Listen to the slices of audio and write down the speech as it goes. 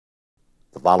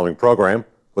The following program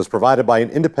was provided by an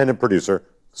independent producer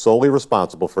solely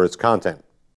responsible for its content.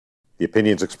 The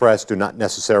opinions expressed do not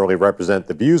necessarily represent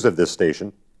the views of this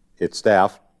station, its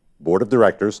staff, board of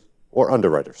directors, or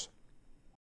underwriters.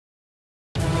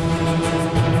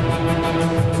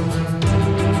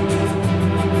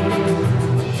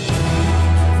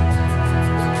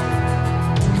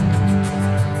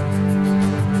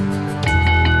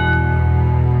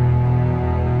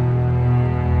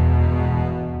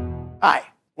 Hi,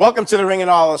 welcome to the Ring and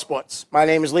All of Sports. My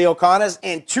name is Leo Connors,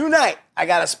 and tonight I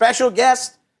got a special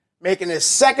guest making his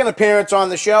second appearance on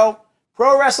the show,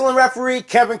 pro wrestling referee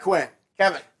Kevin Quinn.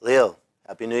 Kevin. Leo,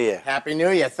 Happy New Year. Happy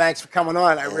New Year. Thanks for coming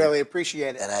on. I really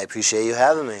appreciate it. And I appreciate you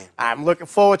having me. I'm looking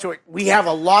forward to it. We have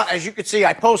a lot, as you can see,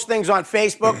 I post things on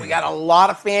Facebook. We got a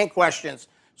lot of fan questions,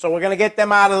 so we're going to get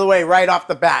them out of the way right off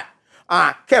the bat.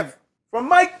 Kev, from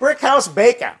Mike Brickhouse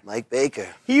Baker. Mike Baker.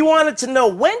 He wanted to know,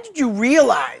 when did you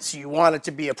realize you wanted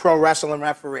to be a pro wrestling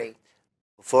referee?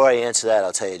 Before I answer that,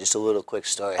 I'll tell you just a little quick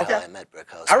story how I met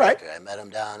Brickhouse All right. Baker. I met him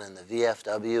down in the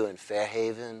VFW in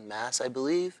Fairhaven, Mass, I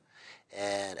believe.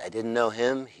 And I didn't know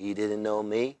him. He didn't know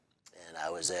me. And I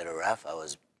was there to ref. I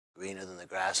was greener than the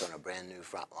grass on a brand new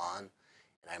front lawn.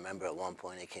 And I remember at one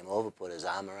point he came over, put his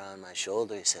arm around my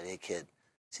shoulder. He said, "Hey, kid,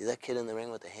 see that kid in the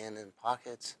ring with the hand in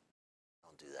pockets?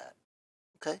 Don't do that."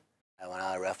 Okay. I went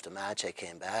out, I refed a match, I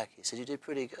came back. He said, "You did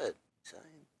pretty good." I said,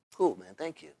 "Cool, man,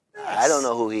 thank you." Nice. I don't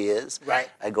know who he is. Right.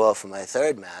 I go out for my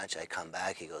third match, I come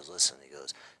back, he goes, "Listen," he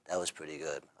goes, "that was pretty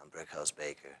good. I'm Brickhouse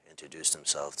Baker." Introduced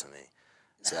himself to me.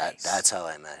 So Nice. that's how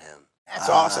I met him. That's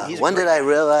awesome. When did I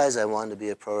realize I wanted to be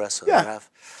a pro wrestling ref?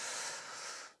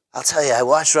 I'll tell you, I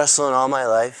watched wrestling all my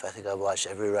life. I think I've watched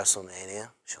every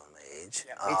WrestleMania, showing my age.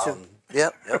 Yeah, me too.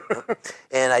 Yep.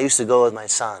 And I used to go with my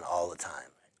son all the time.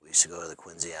 We used to go to the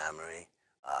Quincy Armory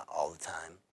all the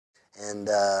time. And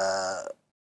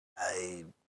I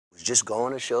was just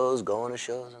going to shows,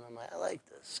 and I'm like, I like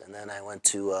this. And then I went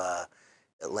to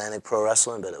Atlantic Pro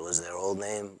Wrestling, but it was their old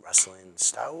name, Wrestling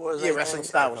Star Wars. Yeah, Wrestling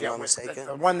Star Wars, if I'm not mistaken.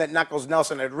 The one that Knuckles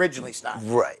Nelson had originally started.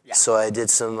 Right. Yeah. So I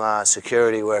did some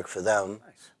security work for them.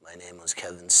 Nice. My name was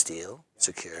Kevin Steele,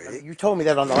 security. You told me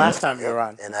that on the last time you were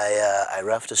on. And I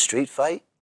refed a street fight.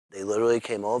 They literally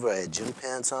came over. I had gym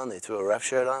pants on. They threw a ref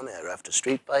shirt on me. I refed a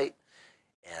street fight.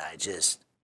 And I just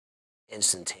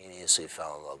instantaneously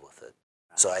fell in love with it.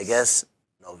 Nice. So I guess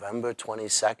November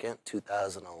 22nd,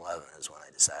 2011 is when I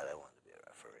decided I wanted to be a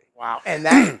referee. Wow.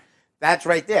 And that's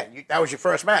right there. That was your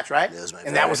first match, right? That was my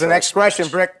And that was the next question,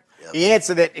 Brick. Yep. He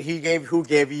answered it. Who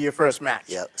gave you your first match?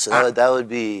 Yep. So that would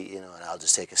be, and I'll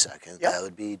just take a second. Yep. That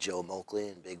would be Joe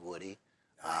Moakley and Big Woody.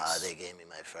 Nice. They gave me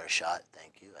my first shot.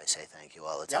 Thank you. I say thank you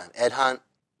all the time. Ed Hunt,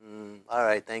 all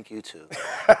right, thank you too.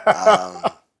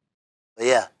 But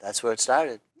yeah, that's where it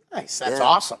started. Nice. That's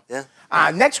awesome. Yeah.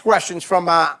 Next question's from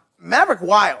Maverick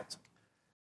Wild.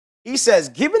 He says,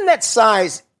 given that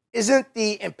size isn't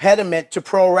the impediment to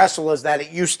pro wrestlers that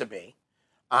it used to be,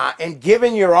 and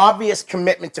given your obvious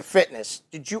commitment to fitness,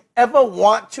 did you ever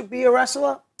want to be a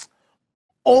wrestler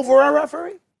over a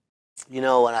referee? When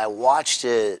I watched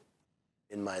it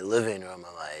in my living room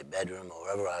or my bedroom or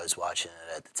wherever I was watching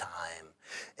it at the time,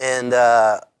 and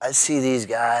I see these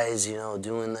guys,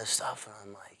 doing this stuff, and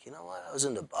I'm like, you know what? I was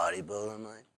into bodybuilding. I'm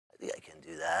like, I think I can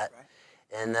do that.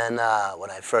 Right. And then when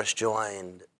I first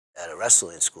joined at a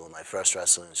wrestling school, my first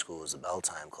wrestling school was the Bell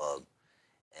Time Club.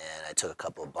 And I took a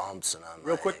couple of bumps, and I'm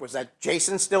Real quick, was that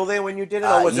Jason still there when you did it,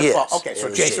 or was it? Okay,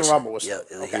 so Jason Rumble was still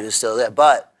there. Yeah, he was still there.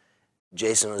 But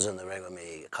Jason was in the ring with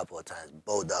me a couple of times.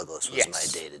 Bo Douglas was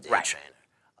my day-to-day trainer.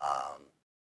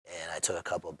 And I took a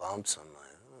couple of bumps. I'm like,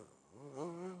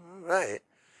 all right.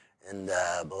 And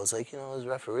Bo's like, there's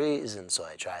referees. And so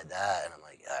I tried that, and I'm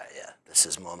like, all right, yeah, this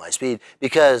is more my speed.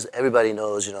 Because everybody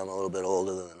knows, I'm a little bit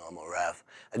older than the normal ref.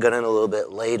 I got in a little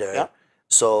bit later. Yep.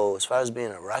 So as far as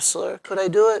being a wrestler, could I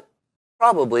do it?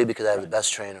 Probably, because I have the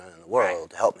best trainer in the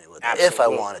world to help me with it, if I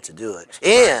wanted to do it.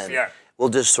 And we'll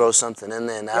just throw something in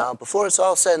there now. Yep. Before it's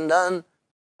all said and done,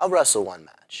 I'll wrestle one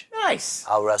match. Nice.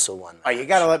 I'll wrestle one match. Oh, you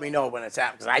got to let me know when it's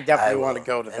happening, because I definitely want to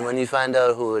go to that. And when you find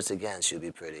out who it's against, you'll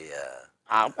be pretty...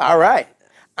 all right.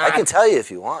 I can tell you if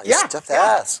you want. You just have to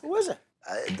ask. Who is it?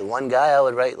 The one guy I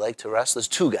would like to wrestle is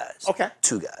two guys. Okay.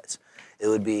 Two guys. It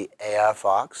would be A.R.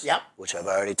 Fox, yep, which I've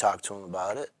already talked to him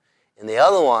about it. And the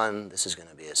other one, this is going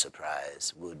to be a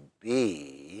surprise, would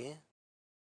be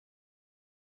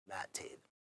Matt Taven.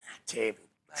 Matt Taven.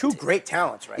 Two great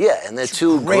talents, right? Yeah, and they're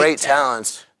two great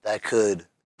talents that could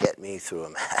get me through a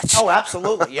match. Oh,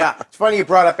 absolutely, yeah. It's funny you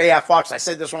brought up A.R. Fox. I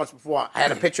said this once before. I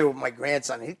had a picture with my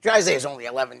grandson. He tries to say he's only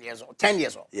 11 years old, 10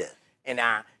 years old. Yeah. And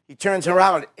he turns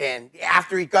around, and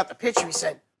after he got the picture, he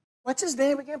said, "What's his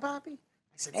name again, Poppy?"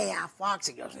 said, hey, Al Fox.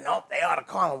 He goes, nope, they ought to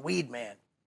call him Weed Man.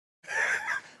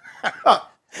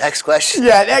 Next question.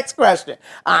 Yeah, next question.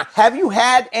 Have you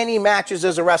had any matches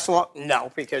as a wrestler?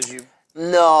 No, because you...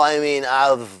 No, I mean,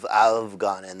 I've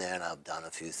gone in there and I've done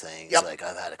a few things. Yep. Like,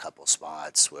 I've had a couple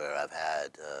spots where I've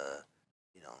had,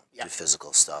 do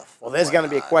physical stuff. Well, there's going to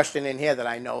be a question in here that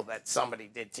I know that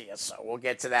somebody did to you, so we'll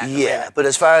get to that in a minute. But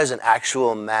as far as an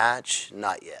actual match,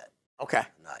 not yet. Okay.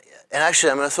 Not yet. And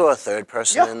actually, I'm going to throw a third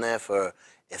person in there for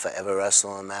if I ever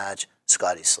wrestle a match,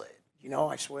 Scotty Slade. You know,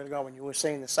 I swear to God, when you were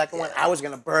saying the second one, I was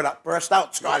going to burst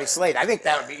out Scotty Slade. I think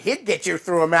that would be, he'd get you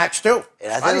through a match, too.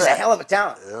 Scotty's a hell of a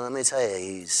talent. Let me tell you,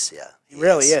 he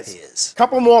really is. He is.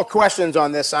 Couple more questions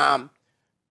on this.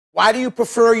 Why do you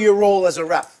prefer your role as a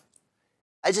ref?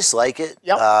 I just like it.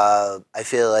 Yep. I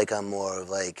feel like I'm more of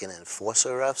like an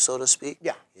enforcer ref, so to speak.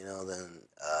 Yeah. And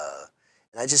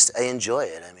I enjoy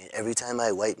it. I mean, every time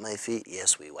I wipe my feet,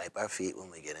 yes, we wipe our feet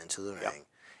when we get into the ring.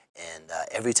 And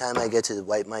every time I get to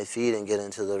wipe my feet and get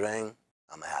into the ring,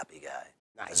 I'm a happy guy.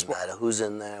 Nice. Doesn't matter who's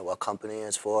in there, what company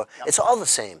it's for. Yep. It's all the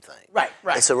same thing. Right.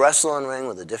 It's a wrestling ring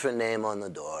with a different name on the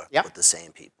door with the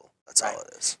same people. That's all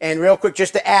it is. And real quick,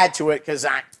 just to add to it, because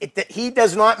he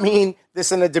does not mean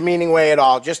this in a demeaning way at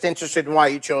all. Just interested in why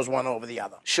you chose one over the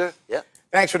other. Sure, yeah.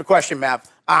 Thanks for the question, Mav.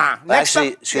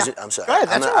 Excuse me, I'm sorry. Go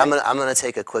ahead, I'm gonna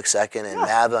take a quick second, and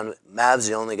Mav's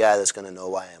the only guy that's gonna know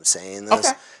why I'm saying this.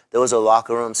 Okay. There was a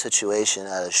locker room situation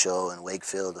at a show in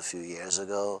Wakefield a few years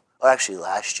ago, or actually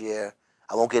last year.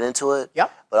 I won't get into it. Yep.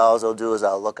 But all I'll do is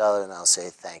I'll look out and I'll say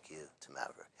thank you to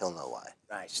Maverick. He'll know why.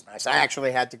 Nice, nice. I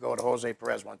actually had to go to Jose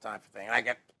Perez one time for thing.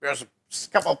 There's a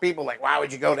couple of people like, why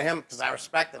would you go to him? Because I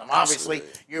respected him. Absolutely.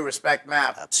 Obviously, you respect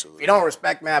Mav. Absolutely. If you don't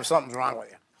respect Mav, something's wrong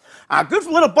with you. A good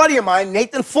little buddy of mine,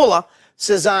 Nathan Fuller,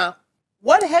 says,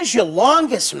 what has your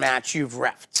longest match you've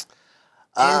reffed?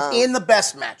 In the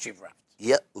best match you've reffed?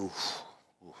 Yep. Oof.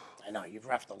 I know, you've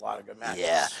reffed a lot of good matches.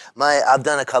 Yeah. I've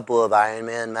done a couple of Iron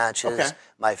Man matches. Okay.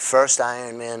 My first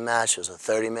Iron Man match was a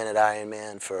 30-minute Iron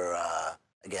Man for,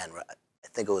 again, I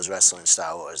think it was Wrestling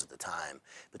Star Wars at the time,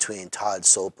 between Todd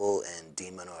Sopel and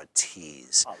Demon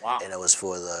Ortiz. Oh, wow. And it was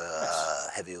for the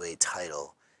heavyweight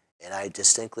title. And I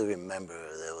distinctly remember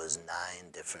there was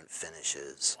 9 different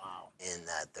finishes in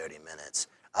that 30 minutes.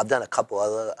 I've done a couple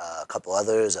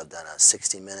others. I've done a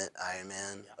 60-minute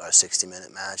Ironman or a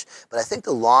 60-minute match. But I think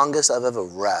the longest I've ever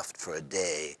reffed for a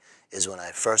day is when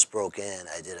I first broke in.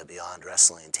 I did a Beyond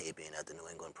Wrestling taping at the New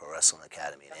England Pro Wrestling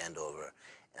Academy in Andover.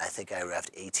 And I think I reffed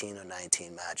 18 or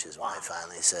 19 matches when I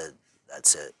finally said,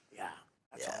 that's it. Yeah.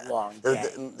 That's a long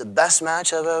day. The best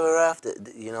match I've ever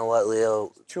reffed, you know what,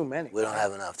 Leo? Too many. We don't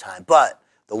have enough time. But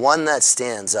the one that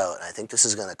stands out, and I think this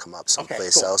is going to come up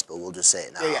someplace else, but we'll just say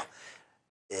it now,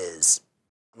 is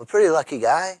I'm a pretty lucky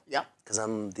guy. Yeah. Because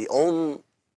I'm the only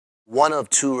one of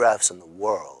 2 refs in the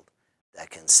world that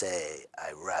can say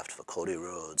I reffed for Cody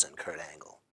Rhodes and Kurt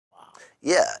Angle. Wow.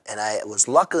 Yeah, and I was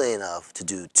lucky enough to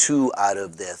do 2 out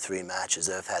of their 3 matches.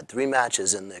 They've had 3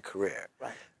 matches in their career.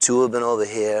 Right. 2 have been over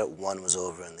here, 1 was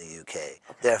over in the UK. Okay.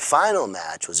 Their final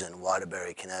match was in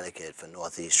Waterbury, Connecticut for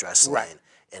Northeast Wrestling,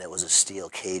 and it was a steel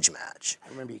cage match. I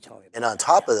remember you telling me about And on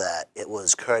top of that, it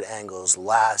was Kurt Angle's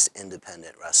last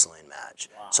independent wrestling match.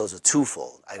 Wow. So it's a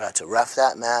twofold. I got to ref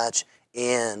that match,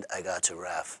 and I got to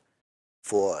ref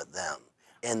for them.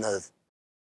 And the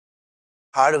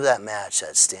part of that match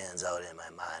that stands out in my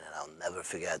mind, and I'll never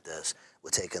forget this, we're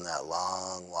taking that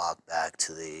long walk back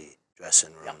to the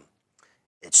dressing room. Yep.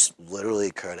 It's literally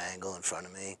Kurt Angle in front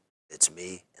of me. It's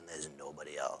me, and there's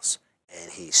nobody else. And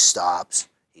he stops,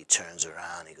 he turns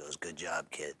around, he goes, "Good job,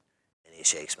 kid," and he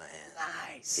shakes my hand.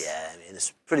 Nice. Yeah, I mean,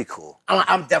 it's pretty cool.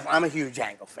 I'm a huge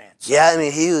Angle fan. So. Yeah, I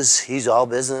mean, he's all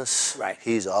business. Right.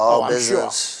 He's all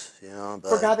business. Sure. You know, but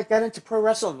for a guy that got into pro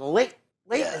wrestling late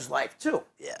in his life too.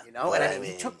 Yeah. You know, and I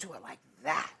mean, he took to it like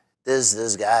that.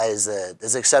 There's guys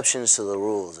there's exceptions to the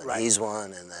rules, and he's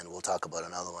one, and then we'll talk about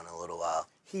another one in a little while.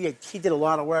 He did a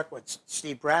lot of work with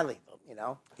Steve Bradley, you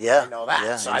know. Yeah, I know that.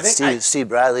 Yeah. So I think Steve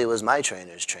Bradley was my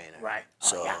trainer's trainer. Right.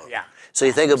 So yeah. So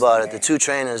you think about it, the 2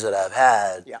 trainers that I've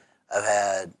had, I've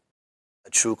had a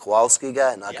true Kowalski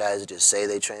guy, not guys that just say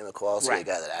they train with Kowalski, a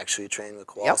guy that actually trained with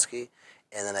Kowalski,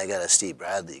 and then I got a Steve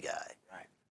Bradley guy. Right.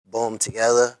 Boom,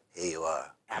 together, here you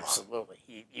are. Absolutely.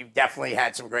 You've definitely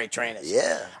had some great trainers.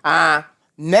 Yeah.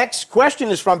 Next question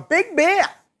is from Big Bear.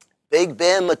 Big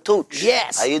Bear Matooch.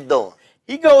 Yes. How you doing?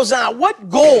 He goes, what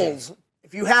goals,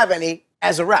 if you have any,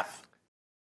 as a ref?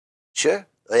 Sure.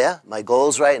 Oh, yeah. My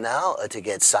goals right now are to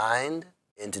get signed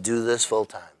and to do this full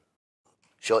time.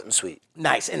 Short and sweet.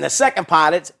 Nice. And the second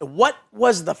part is, what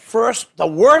was the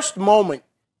worst moment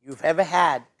you've ever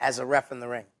had as a ref in the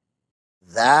ring?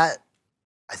 That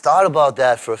I thought about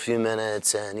that for a few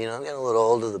minutes, and you know, I'm getting a little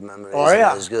older. The memories aren't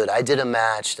as good. I did a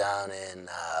match down in,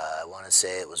 I want to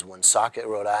say it was Woonsocket,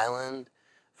 Rhode Island,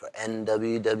 for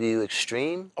NWW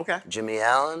Extreme. Okay. Jimmy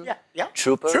Allen. Yeah, yeah.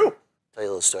 Trooper. True. Tell you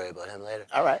a little story about him later.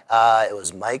 All right. It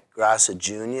was Mike Grassa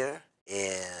Jr.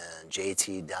 and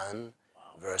JT Dunn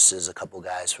versus a couple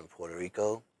guys from Puerto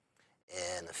Rico,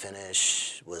 and the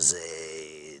finish was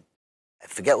I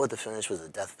forget what the finish was, a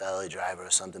Death Valley driver or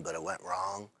something, but it went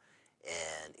wrong.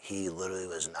 And he literally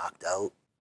was knocked out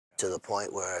to the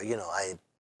point where, you know,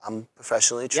 I'm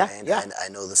professionally trained. Yeah. I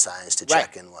know the signs to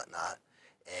check and whatnot.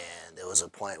 And there was a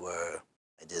point where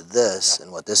I did this,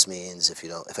 and what this means, if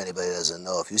anybody doesn't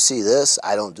know, if you see this,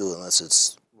 I don't do it unless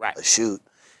it's a shoot,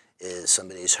 is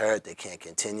somebody's hurt, they can't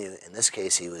continue. In this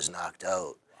case, he was knocked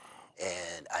out.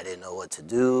 And I didn't know what to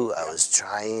do. I was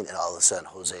trying, and all of a sudden,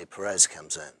 Jose Perez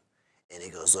comes in. And he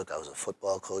goes, look, I was a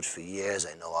football coach for years.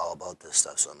 I know all about this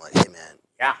stuff. So I'm like, hey,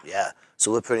 man. Yeah.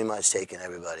 So we're pretty much taking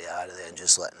everybody out of there and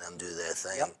just letting them do their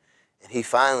thing. And he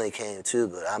finally came too,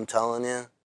 but I'm telling you,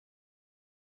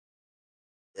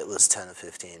 it was 10 or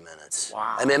 15 minutes.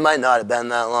 Wow. I mean, it might not have been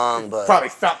that long, but... Probably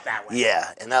felt that way.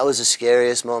 Yeah, and that was the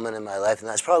scariest moment in my life, and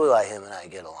that's probably why him and I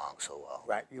get along so well.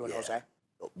 Right, you and Jose?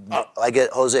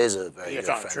 Jose is a very good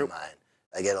friend of mine.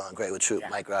 I get on great with Troop.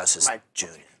 Mike Ross is Jr.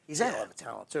 He's a hell of a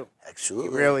talent, too.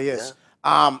 Absolutely. He really is.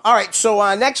 All right,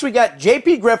 so next we got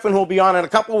JP Griffin, who will be on in a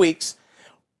couple of weeks.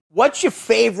 What's your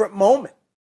favorite moment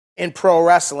in pro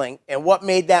wrestling, and what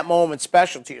made that moment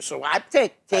special to you? So I've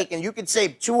taken, you could say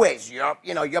two ways, your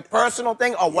personal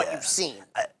thing or what you've seen.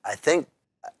 I think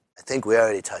we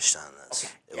already touched on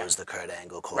this. It was the Kurt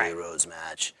Angle, Cody Rhodes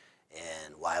match.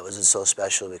 And why was it so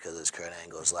special? Because it's Kurt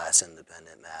Angle's last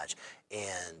independent match.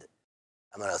 And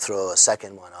I'm going to throw a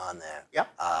second one on there.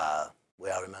 We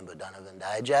all remember Donovan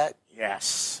Dijak?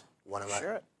 Yes. One of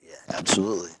my, yeah,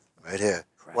 absolutely. Right here.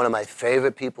 Correct. One of my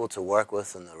favorite people to work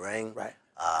with in the ring. Right.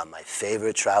 My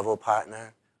favorite travel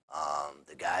partner.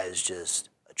 The guy is just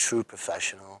a true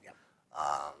professional. Yep.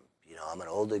 You know, I'm an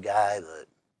older guy, but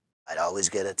I'd always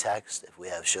get a text if we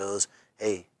have shows.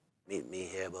 Hey, meet me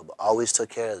here. But always took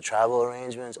care of the travel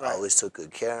arrangements. Always took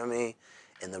good care of me.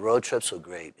 And the road trips were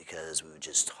great because we would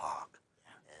just talk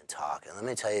and talk. And let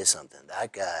me tell you something.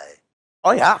 That guy.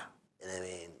 Oh, yeah. And I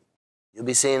mean, you'll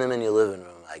be seeing him in your living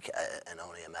room in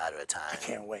only a matter of time. I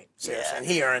can't wait. Seriously. And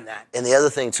he earned that. And the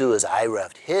other thing, too, is I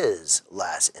reffed his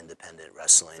last independent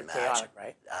wrestling match. Chaotic,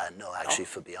 right? No, actually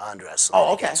for Beyond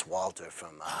Wrestling against Walter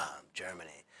from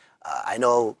Germany. I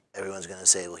know everyone's going to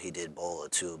say, well, he did Bola,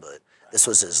 too, but this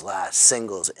was his last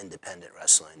singles independent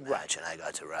wrestling match, and I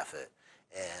got to ref it.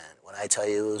 And when I tell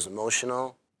you it was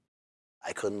emotional,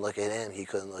 I couldn't look at him, he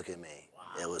couldn't look at me.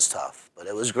 It was tough, but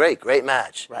it was great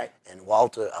match. Right. And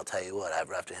Walter, I'll tell you what, I've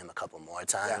refed him a couple more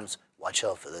times. Watch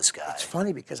out for this guy. It's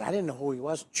funny because I didn't know who he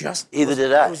was. Either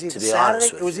did I, to be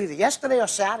honest with you. It was either yesterday or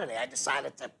Saturday I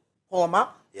decided to pull him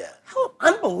up. Yeah. How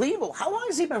unbelievable. How long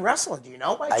has he been wrestling? Do you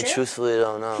know by chance? I truthfully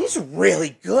don't know. He's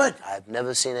really good. I've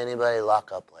never seen anybody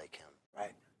lock up like him.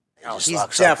 Right. No,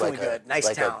 he's definitely good. Nice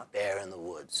like talent. A bear in the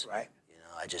woods. Right. You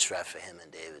know, I just ref for him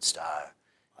and David Starr.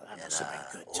 That must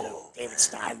have been good, too. David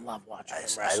Starr, I love watching him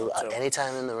wrestle, too.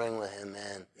 Anytime in the ring with him,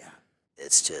 man,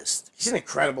 it's just... He's an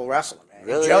incredible wrestler, man.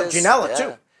 Really is. Janela,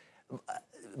 too.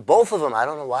 Both of them, I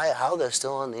don't know how they're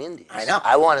still on the Indies. I know.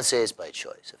 I want to say it's by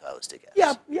choice, if I was to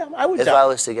guess. Yeah, I would. If I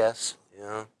was to guess, you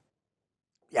know.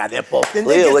 Yeah, they're both.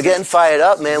 Leo, we're getting fired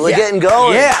up, man. We're getting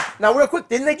going. Yeah. Now, real quick,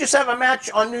 didn't they just have a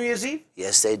match on New Year's Eve?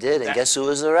 Yes, they did. And guess who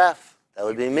was the ref? That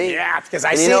would be me. Yeah, because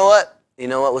You know what? You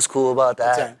know what was cool about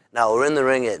that? that? Now, we're in the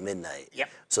ring at midnight. Yep.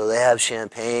 So they have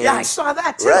champagne. Yeah, I saw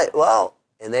that, too. Right, well,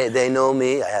 and they know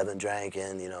me. I haven't drank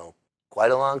in,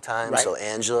 quite a long time. Right. So,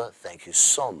 Angela, thank you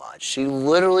so much. She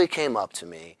literally came up to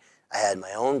me. I had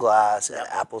my own glass and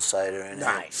apple cider in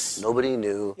it. Nobody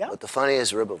knew. Yep. But the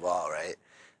funniest rib of all, right?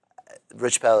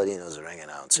 Rich Palladino's a ring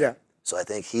announcer. Yeah. So I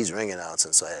think he's ring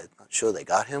announcing, so I'm not sure they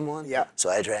got him one. Yeah. So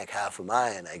I drank half of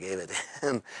mine, and I gave it to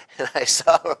him, and I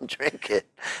saw him drink it,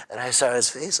 and I saw his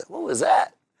face, like, what was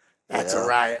that? That's a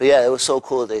riot. But yeah, it was so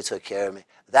cool that they took care of me.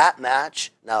 That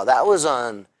match, now that was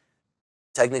on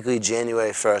technically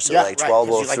January 1st, so like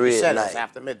 12:03 like you said, at night. It was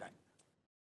after midnight.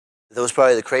 That was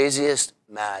probably the craziest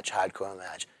match, hardcore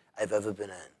match, I've ever been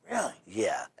in. Really?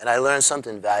 Yeah, and I learned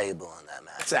something valuable in that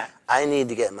match. What's that? I need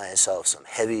to get myself some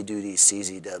heavy-duty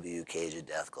CZW Cage of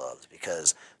Death gloves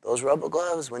because those rubber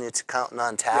gloves, when you're counting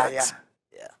on tacks,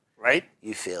 right?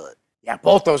 You feel it. Yeah,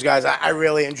 both those guys, I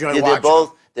really enjoy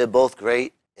watching. They're both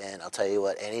great, and I'll tell you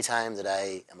what, anytime that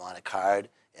I am on a card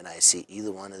and I see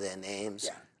either one of their names,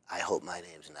 I hope my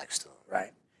name's next to them.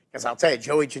 Right. Because I'll tell you,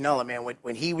 Joey Janela, man,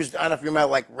 when he was, I don't know if you remember,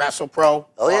 like WrestlePro,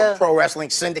 yeah. Pro Wrestling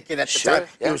Syndicate at the time,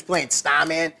 yeah. he was playing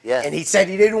Starman, Yeah. and he said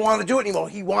he didn't want to do it anymore.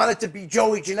 He wanted to be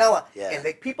Joey Janela. Yeah.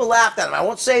 And people laughed at him. I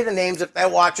won't say the names. If they're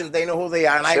watching, they know who they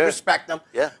are, and I respect them.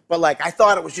 Yeah. But, like, I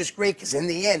thought it was just great because in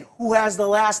the end, who has the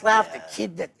last laugh? The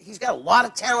kid he's got a lot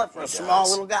of talent for a small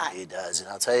little guy. He does. And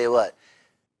I'll tell you what,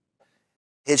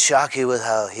 it's shocking with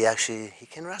how he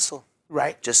can wrestle.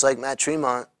 Right. Just like Matt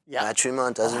Tremont. Yeah. Matt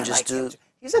Tremont doesn't just do...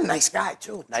 He's a nice guy,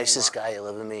 too. Nicest guy you'll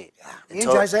ever meet. Yeah. Me and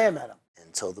Isaiah met him.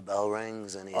 Until the bell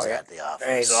rings and he's at the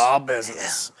office. He's all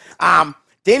business. Yeah.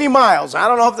 Danny Miles, I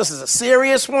don't know if this is a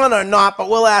serious one or not, but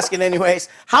we'll ask it anyways.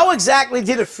 How exactly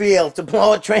did it feel to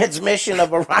blow a transmission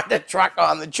of a Ryder truck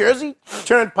on the Jersey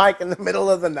Turnpike in the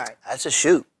middle of the night? That's a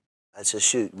shoot. That's a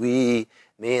shoot. Me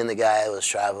and the guy I was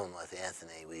traveling with,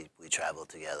 Anthony, we traveled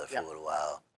together for a little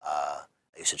while. I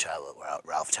used to travel with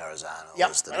Ralph Terrazzano,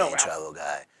 was the main travel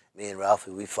guy. Me and Ralph,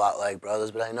 we fought like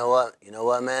brothers, but you know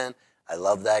what, man? I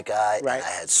love that guy, and I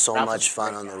had so much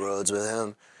fun on the roads with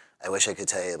him. I wish I could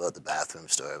tell you about the bathroom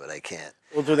story, but I can't.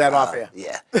 We'll do that off here.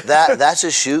 Yeah, that's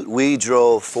a shoot. We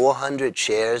drove 400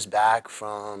 chairs back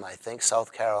from, I think,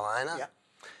 South Carolina. Yeah.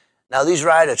 Now, these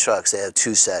Ryder trucks, they have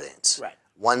two settings. Right.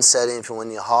 One setting for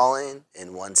when you're hauling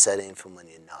and one setting for when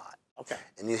you're not. Okay.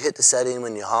 And you hit the setting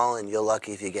when you're hauling, you're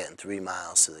lucky if you're getting 3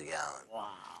 miles to the gallon. Wow.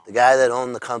 The guy that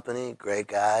owned the company, great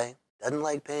guy, doesn't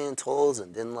like paying tolls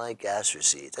and didn't like gas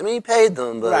receipts. I mean, he paid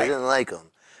them, but he didn't like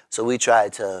them. So we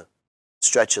tried to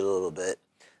stretch it a little bit.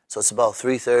 So it's about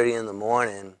 3:30 in the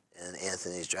morning, and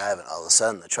Anthony's driving. All of a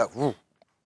sudden, the truck, whoop,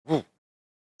 whoop.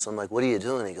 So I'm like, what are you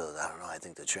doing? He goes, I don't know, I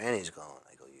think the tranny's going.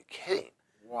 I go, you're kidding.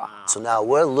 Wow. So now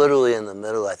we're literally in the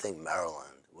middle, I think, Maryland.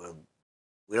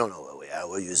 We don't know where we are.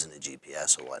 We're using the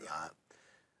GPS or whatnot.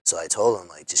 So I told him,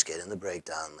 like, just get in the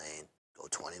breakdown lane, go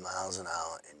 20 miles an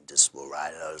hour, and just we'll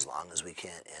ride it out as long as we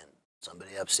can. And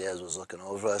somebody upstairs was looking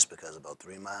over us because about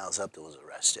 3 miles up, there was a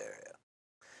rest area.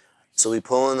 So we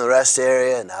pull in the rest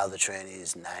area, and now the tranny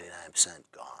is 99%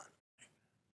 gone.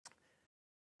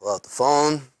 Pull out the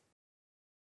phone.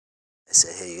 I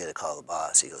said, hey, you got to call the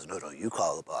boss. He goes, no, you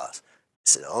call the boss. I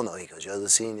said, oh, no. He goes, you're the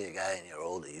senior guy, and you're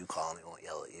older. You call him, he won't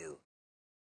yell at you.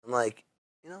 I'm like,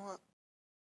 you know what?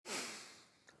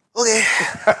 Okay.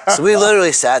 So we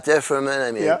literally sat there for a minute.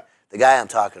 I mean, the guy I'm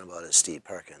talking about is Steve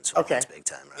Perkins, who owns Big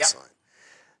Time Wrestling.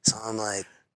 So I'm like,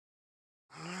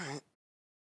 all right.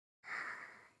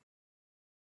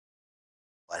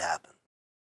 What happened?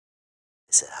 I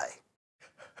said, hi.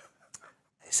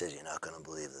 I said, you're not going to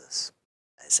believe this.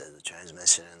 I said, the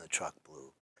transmission in the truck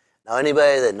blew. Now,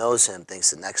 anybody that knows him thinks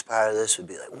the next part of this would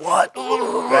be like, what?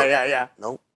 Yeah.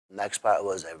 Nope. Next part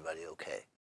was, everybody okay?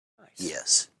 Nice.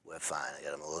 Yes, we're fine. I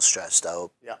got him a little stressed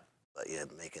out. Yeah. But you're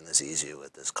making this easier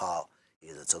with this call. He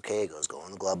goes, it's okay. He goes, go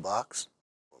in the glove box.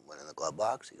 Went in the glove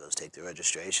box. He goes, take the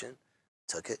registration.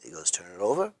 Took it. He goes, turn it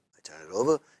over. I turn it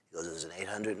over. He goes, there's an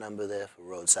 800 number there for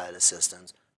roadside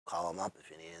assistance. Call him up if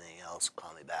you need anything else.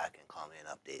 Call me back and call me and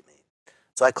update me.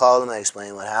 So I called them. I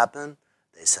explained what happened.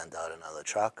 They sent out another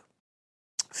truck.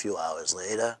 A few hours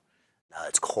later, now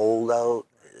it's cold out,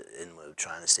 and we're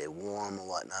trying to stay warm and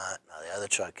whatnot. Now the other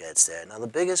truck gets there. Now the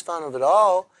biggest fun of it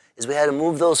all is we had to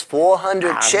move those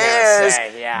 400 chairs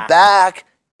back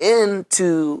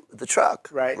into the truck.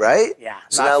 Right? Yeah.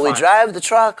 So now we drive the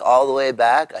truck all the way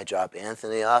back. I drop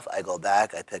Anthony off. I go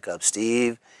back. I pick up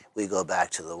Steve. We go back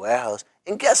to the warehouse.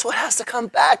 And guess what has to come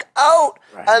back out?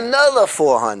 Another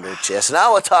 400 chairs. So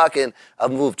now we're talking,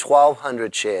 I've moved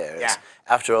 1,200 chairs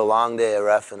after a long day of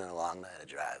reffing and a long night of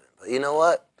driving. But you know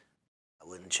what? I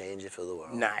wouldn't change it for the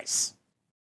world. Nice.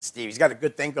 Steve, he's got a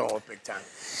good thing going with Big Time.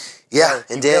 Yeah,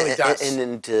 and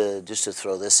Dan, just to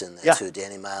throw this in there too,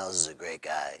 Danny Miles is a great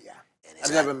guy. Yeah. I've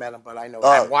never met him, but I know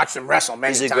I've watched him wrestle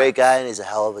many times. He's a great guy, and he's a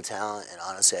hell of a talent, and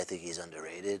honestly, I think he's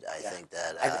underrated. I think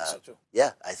that... I think so, too.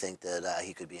 Yeah, I think that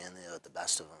he could be in there with the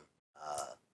best of them.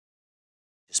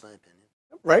 Just my opinion.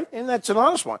 Right, and that's an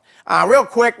honest one. Real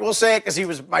quick, we'll say it because he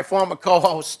was my former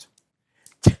co-host.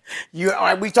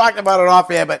 We talked about it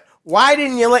off air, but why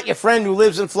didn't you let your friend who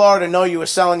lives in Florida know you were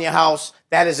selling your house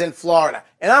that is in Florida?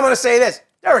 And I'm going to say this.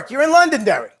 Derek, you're in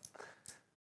Londonderry.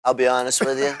 I'll be honest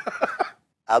with you.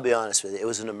 It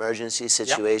was an emergency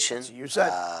situation. You said.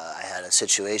 I had a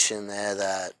situation there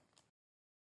that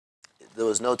there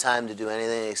was no time to do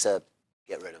anything except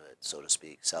get rid of it, so to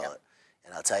speak, sell it.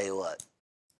 And I'll tell you what,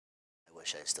 I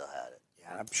wish I still had it.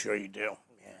 Yeah, I'm sure you do.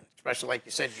 Yeah. Especially like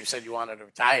you said you wanted to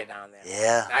retire down there.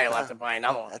 Yeah. Now you'll have to buy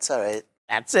another one. That's all right.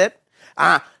 That's it.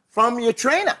 From your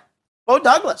trainer, Bo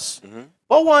Douglas. Mm-hmm.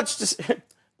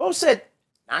 Bo said,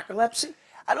 narcolepsy?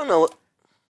 I don't know.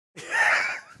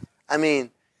 I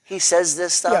mean, he says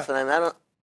this stuff, and I don't.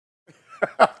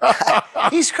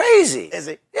 He's crazy. Is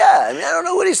he? Yeah, I mean, I don't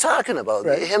know what he's talking about.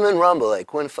 Right. Him and Rumble, like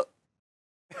Quinn.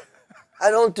 I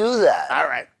don't do that. All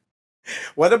right.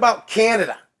 What about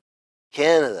Canada?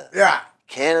 Canada. Yeah.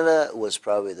 Canada was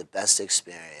probably the best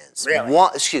experience. Really?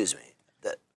 Excuse me.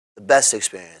 The best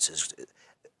experience is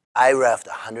I reffed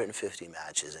 150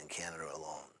 matches in Canada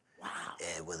alone. Wow.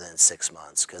 Within 6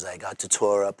 months, because I got to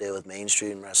tour up there with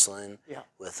Mainstream Wrestling,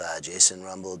 with Jason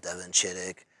Rumble, Devin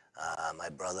Chittick, my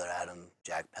brother Adam,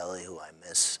 Jack Pelly, who I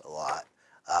miss a lot.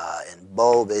 And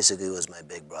Bo basically was my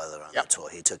big brother on the tour.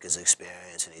 He took his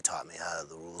experience and he taught me how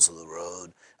the rules of the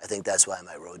road. I think that's why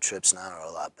my road trips now are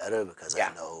a lot better, because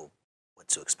I know what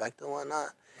to expect and whatnot.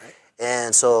 Right.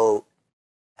 And so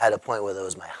at a point where there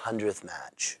was my 100th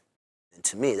match. And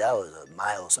to me, that was a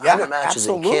milestone. 100 matches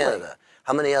in Canada.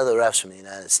 How many other refs from the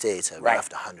United States have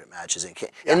reffed 100 matches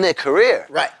in their career?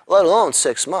 Right. Let alone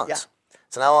 6 months. Yeah.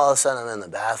 So now all of a sudden I'm in the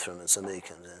bathroom and somebody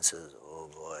comes in and says, oh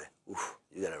boy, oof,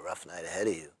 you got a rough night ahead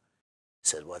of you. I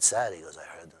said, what's that? He goes, I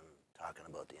heard them talking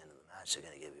about the end of the match. They're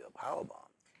going to give you a power bomb.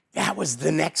 That was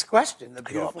the next question. The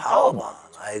beautiful power bomb.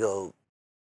 I go,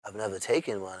 I've never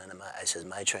taken one. And I said,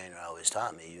 my trainer always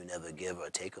taught me, you never give or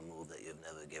take a move that you've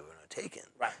never given or taken.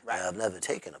 Right, right. And I've never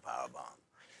taken a power bomb.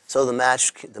 So the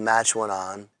match went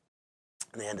on,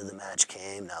 and the end of the match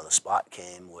came. Now the spot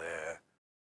came where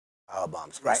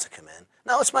powerbomb's supposed to come in.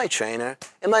 Now it's my trainer.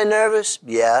 Am I nervous?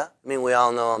 Yeah. I mean, we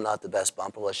all know I'm not the best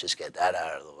bumper. Let's just get that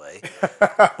out of the way.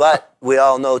 But we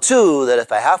all know, too, that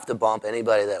if I have to bump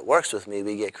anybody that works with me,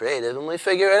 we get creative and we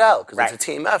figure it out, because it's a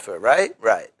team effort, right?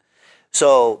 Right.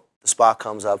 So the spot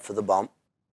comes up for the bump.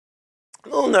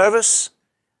 I'm a little nervous.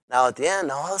 Now at the end,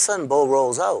 now all of a sudden, Bo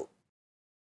rolls out.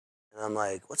 And I'm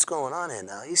like, what's going on here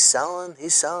now? He's selling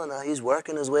now. He's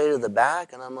working his way to the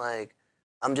back. And I'm like,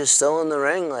 I'm just still in the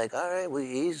ring, like, all right,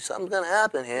 something's going to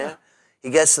happen here. Yeah. He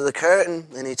gets to the curtain,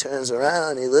 and he turns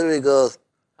around, and he literally goes,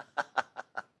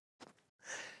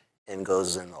 and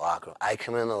goes in the locker room. I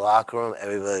come in the locker room,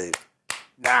 everybody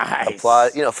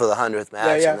applaud, for the 100th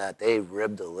match, and that they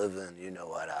ribbed the living,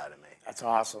 out of me. That's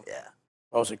awesome. Yeah.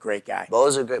 Bo's a great guy.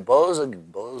 Bo's, he's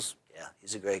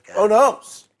a great guy. Bo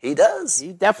knows. He does.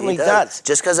 He definitely does.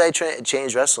 Just because I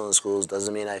changed wrestling schools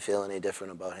doesn't mean I feel any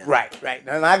different about him. Right, right.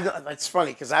 And it's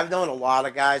funny, because I've known a lot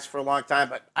of guys for a long time,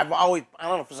 but I've always, I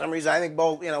don't know, for some reason, I think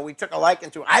Bo, we took a liking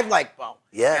to him. I've liked Bo.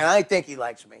 Yeah. And I think he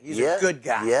likes me. He's a good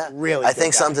guy. Yeah. Really I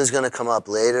think something's going to come up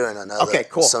later in another,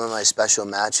 some of my special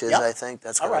matches, I think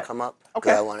that's going to come up.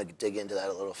 Okay. I want to dig into that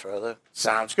a little further.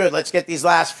 Sounds good. Let's get these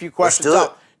last few questions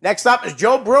up. Next up is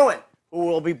Joe Bruin, who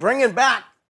will be bringing back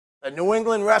the New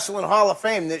England Wrestling Hall of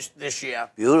Fame this year.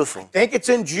 Beautiful. I think it's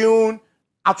in June.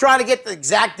 I'll try to get the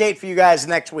exact date for you guys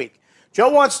next week.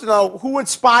 Joe wants to know who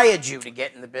inspired you to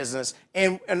get in the business,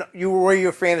 and you were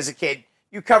a fan as a kid.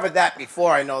 You covered that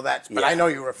before, I know that, but I know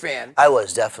you were a fan. I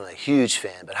was definitely a huge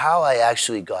fan, but how I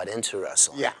actually got into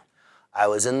wrestling. Yeah. I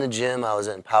was in the gym. I was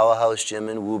in Powerhouse Gym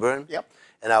in Woburn. Yep.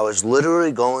 And I was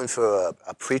literally going for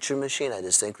a preacher machine. I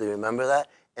distinctly remember that.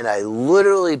 And I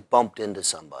literally bumped into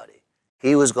somebody.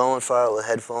 He was going for it with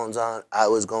headphones on. I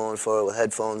was going for it with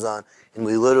headphones on. And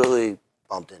we literally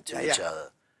bumped into each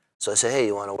other. So I said, hey,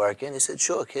 you want to work in? He said,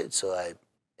 sure, kid. So hey,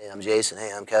 I'm Jason.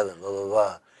 Hey, I'm Kevin, blah, blah,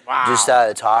 blah. Wow. Just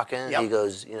started talking. Yep. He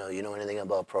goes, you know anything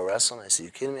about pro wrestling? I said,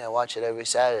 you kidding me? I watch it every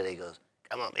Saturday. He goes,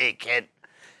 come on, hey, kid.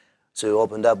 So we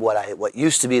opened up what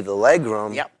used to be the leg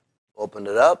room. Yep. Opened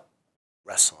it up,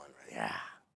 wrestling. Right? Yeah,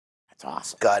 that's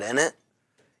awesome. Got in it.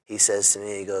 He says to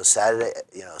me, he goes,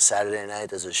 Saturday night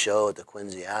there's a show at the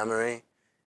Quincy Armory.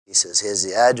 He says, here's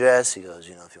the address. He goes,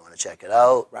 if you want to check it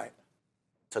out. Right.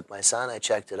 Took my son, I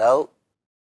checked it out.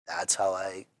 That's how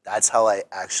I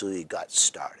actually got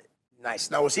started. Nice.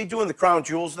 Now, was he doing the Crown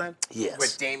Jewels then? Yes.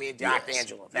 With Damien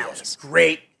D'Angelo. That was a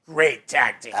great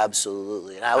tag team.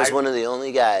 Absolutely. And I was one of the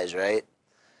only guys, right?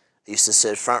 I used to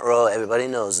sit front row. Everybody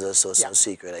knows this, so it's no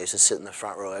secret. I used to sit in the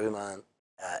front row every month.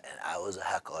 And I was a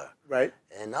heckler. Right.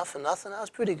 And nothing, I was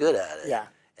pretty good at it. Yeah.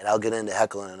 And I'll get into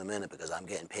heckling in a minute because I'm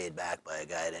getting paid back by a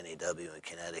guy at NAW in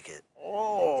Connecticut.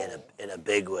 Oh. In a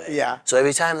big way. Yeah. So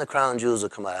every time the Crown Jewels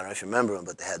would come out, I don't know if you remember them,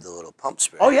 but they had the little pump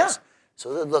sprays. Oh, yeah.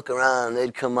 So they'd look around,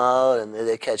 they'd come out, and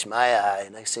they'd catch my eye.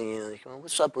 Next thing you know, they'd come,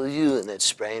 what's up with you? And they'd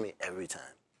spray me every time.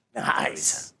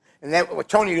 Nice. Every time. And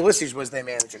Tony Ulysses was their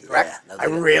manager, correct? Yeah. I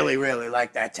really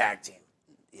like that tag team.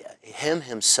 Yeah. Him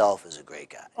himself is a great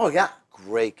guy. Oh, yeah.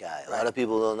 Great guy. A lot of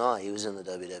people don't know. He was in the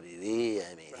WWE.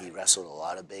 I mean, he wrestled a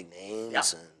lot of big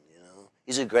names, and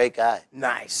he's a great guy.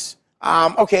 Nice.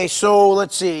 Okay, so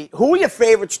let's see. Who are your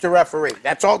favorites to referee?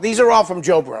 That's all. These are all from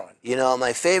Joe Bruin.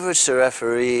 My favorites to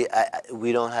referee.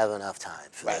 We don't have enough time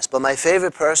for this, but my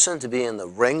favorite person to be in the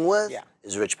ring with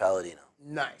is Rich Palladino.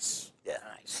 Nice. Yeah.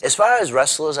 Nice. As far as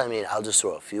wrestlers, I mean, I'll just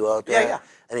throw a few out there. Yeah.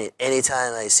 I mean,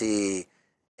 anytime I see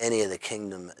any of the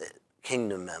Kingdom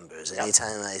members,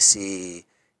 anytime I see,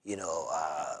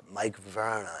 Mike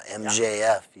Verna,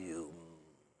 MJF,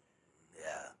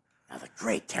 Another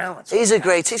great talent. He's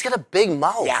he's got a big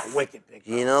mouth. Yeah, wicked big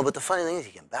mouth. But the funny thing is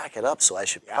he can back it up, so I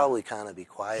should probably kind of be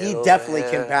quiet. He definitely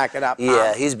can back it up.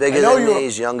 Yeah, he's bigger than me,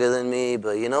 he's younger than me,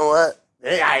 but you know what?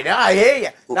 Yeah, I know, I hear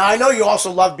you. Now, I know you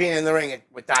also love being in the ring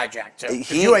with Dijak,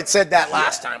 too. You had said that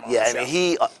last time on the show. I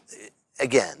mean,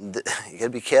 again, you got to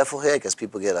be careful here because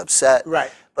people get upset. Right.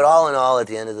 But all in all, at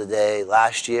the end of the day,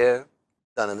 last year,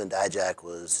 Donovan Dijak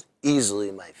was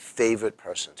easily my favorite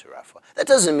person to ref for. That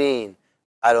doesn't mean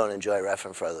I don't enjoy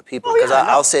reffing for other people, because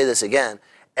I'll say this again.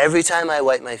 Every time I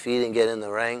wipe my feet and get in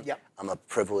the ring, I'm a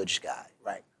privileged guy.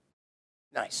 Right.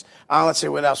 Nice. Let's see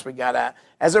what else we got.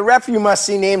 As a ref, you must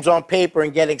see names on paper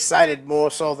and get excited more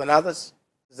so than others.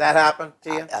 Does that happen to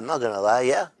you? I'm not going to lie,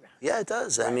 yeah. Yeah, it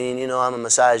does. Right. I mean, I'm a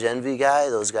Massage Envy guy.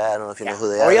 Those guys, I don't know if you know who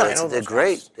they are. Oh, yeah, I know they're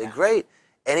great. Guys. They're great.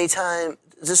 Anytime,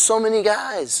 there's so many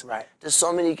guys. Right. There's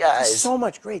so many guys. There's so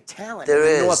much great talent in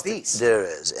the Northeast. There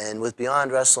is. And with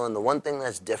Beyond Wrestling, the one thing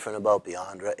that's different about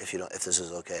Beyond, if this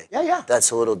is okay. Yeah. That's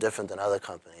a little different than other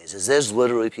companies, is there's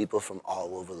literally people from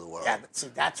all over the world. Yeah, see,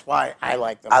 that's why I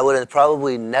like them. I would have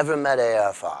probably never met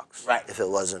A.R. Fox if it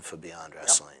wasn't for Beyond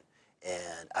Wrestling.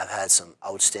 And I've had some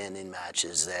outstanding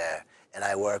matches there. And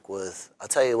I work with, I'll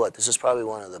tell you what, this is probably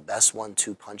one of the best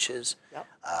 1-2 punches.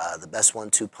 The best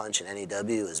 1-2 punch in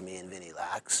NEW is me and Vinny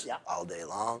Lax all day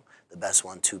long. The best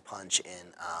 1-2 punch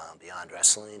in Beyond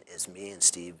Wrestling is me and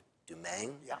Steve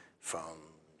Dumang from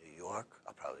New York.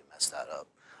 I'll probably mess that up.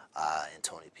 And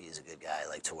Tony P is a good guy I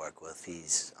like to work with.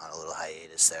 He's on a little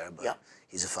hiatus there, but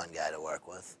he's a fun guy to work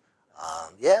with. I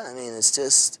mean, it's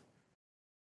just,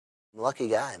 I'm a lucky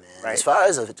guy, man. Right. As far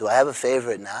as, do I have a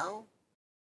favorite now?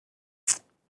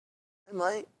 I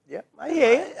might. Yeah, I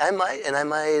hear you. I might, and I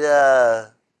might,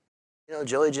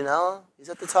 Joey Janela, he's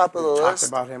at the top of the list. Talked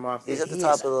about him off. He's at the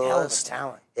top of the list. Of a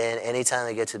talent. And anytime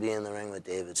I get to be in the ring with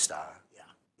David Starr,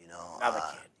 another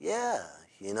kid. Yeah,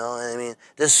 I mean,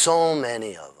 there's so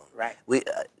many of them. Right.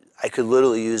 I could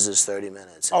literally use this 30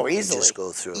 minutes. And easily. Just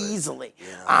go through it. Easily.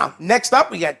 Next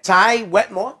up, we got Ty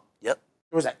Wetmore. Yep.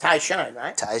 What was that? Ty Shine,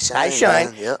 right? Ty Shine. Ty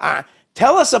Shine. Yep.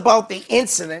 Tell us about the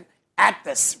incident at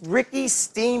the Ricky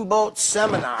Steamboat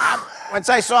seminar. Once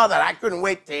I saw that, I couldn't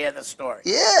wait to hear the story.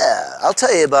 Yeah, I'll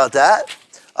tell you about that.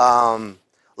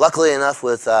 Luckily enough,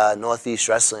 with Northeast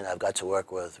Wrestling, I've got to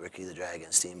work with Ricky the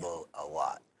Dragon Steamboat a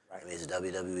lot. Right. I mean, he's a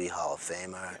WWE Hall of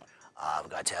Famer. I've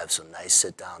got to have some nice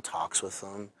sit-down talks with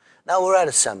him. Now we're at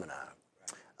a seminar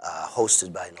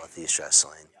hosted by Northeast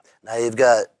Wrestling. Now you've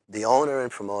got the owner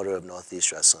and promoter of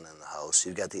Northeast Wrestling in the house.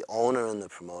 You've got the owner and the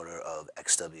promoter of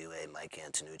XWA, Mike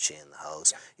Antonucci, in the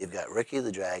house. You've got Ricky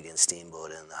the Dragon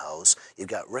Steamboat in the house. You've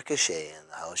got Ricochet in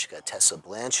the house. You've got Tessa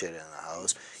Blanchard in the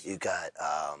house. You've got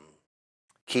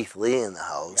Keith Lee in the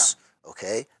house.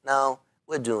 Okay? Now,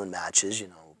 we're doing matches,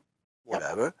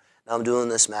 whatever. Now I'm doing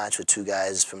this match with two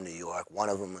guys from New York. One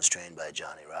of them was trained by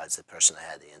Johnny Rods, the person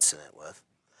I had the incident with.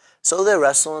 So they're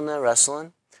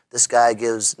wrestling. This guy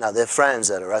gives, now they're friends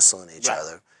that are wrestling each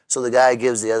other. So the guy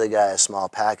gives the other guy a small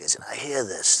package, and I hear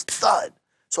this thud.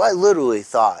 So I literally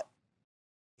thought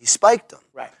he spiked him.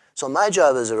 Right. So my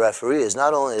job as a referee is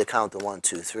not only to count the 1,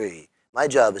 2, 3. My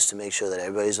job is to make sure that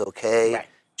everybody's okay,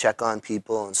 check on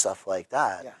people and stuff like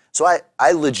that. Yeah. So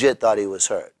I legit thought he was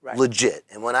hurt. Right. Legit.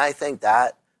 And when I think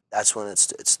that, that's when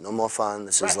it's no more fun.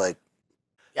 This is like,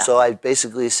 so I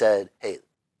basically said, hey,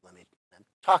 I'm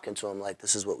talking to him like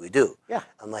this is what we do. Yeah.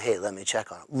 I'm like, hey, let me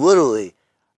check on him. Literally,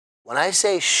 when I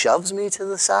say shoves me to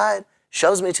the side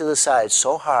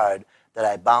so hard that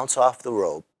I bounce off the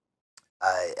rope.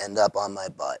 I end up on my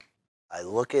butt. I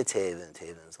look at Taven.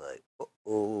 Taven's like,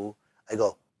 uh-oh. I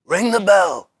go, ring the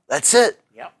bell. That's it.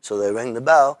 Yep. So they ring the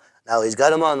bell. Now he's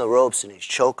got him on the ropes and he's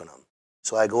choking him.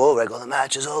 So I go over. I go, the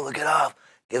match is over. Get off.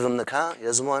 Give him the count. He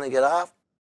doesn't want to get off.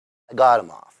 I got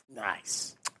him off.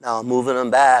 Nice. Now I'm moving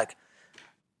him back.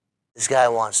 This guy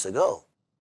wants to go.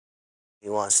 He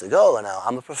wants to go. And now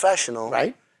I'm a professional.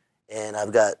 Right. And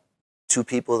I've got 2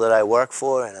 people that I work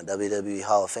for and a WWE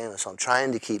Hall of Famer. So I'm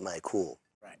trying to keep my cool.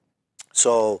 Right.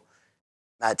 So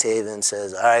Matt Taven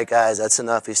says, all right, guys, that's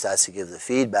enough. He starts to give the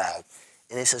feedback.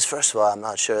 And he says, first of all, I'm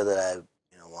not sure that I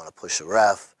want to push a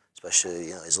ref, especially,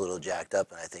 he's a little jacked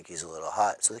up and I think he's a little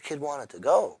hot. So the kid wanted to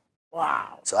go.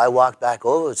 Wow. So I walked back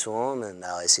over to him, and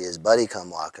now I see his buddy come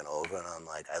walking over, and I'm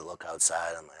like, I look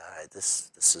outside, I'm like, all right,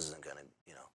 this isn't going to,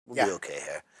 we'll be okay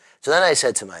here. So then I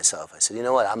said to myself, I said, you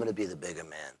know what, I'm going to be the bigger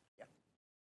man. Yeah.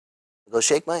 Go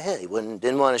shake my hand. He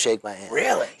didn't want to shake my hand.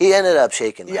 Really? He ended up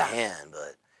shaking my hand,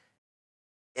 but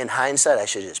in hindsight, I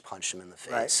should have just punched him in the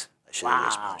face. Right. I should have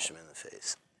just punched him in the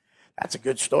face. That's a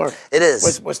good story. It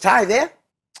is. Was Ty there?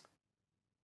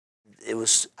 It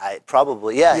was.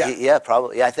 Probably. Yeah.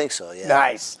 Probably. Yeah, I think so. Yeah.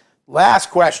 Nice. Last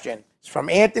question. It's from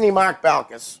Anthony Mark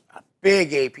Balkus, a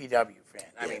big APW fan.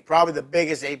 I mean, probably the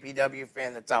biggest APW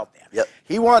fan that's out there. Yep.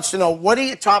 He wants to know, what are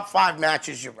your top 5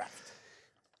 matches you reffed?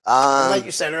 Like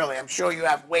you said earlier, I'm sure you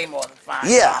have way more than 5.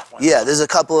 Yeah. There's a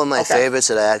couple of my favorites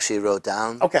that I actually wrote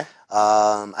down. Okay.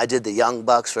 I did the Young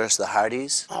Bucks versus the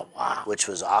Hardys. Oh, wow. Which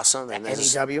was awesome. And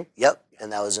NEW? Yep.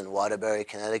 And that was in Waterbury,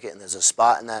 Connecticut. And there's a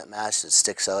spot in that match that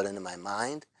sticks out into my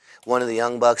mind. One of the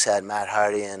Young Bucks had Matt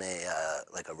Hardy in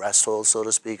a rest hold, so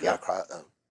to speak. Yeah.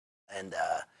 And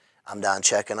I'm down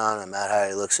checking on him, and Matt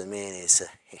Hardy looks at me, and he said,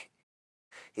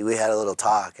 we had a little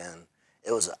talk, and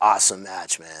it was an awesome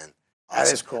match, man. Awesome.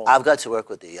 That is cool. I've got to work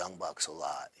with the Young Bucks a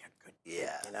lot.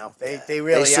 Yeah. You know, they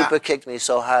really super kicked me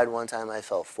so hard one time I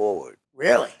fell forward.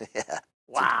 Really? Yeah.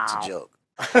 Wow. It's a joke.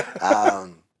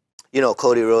 You know,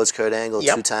 Cody Rhodes, Kurt Angle,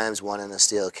 2 times, one in a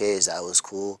steel cage. That was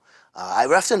cool. I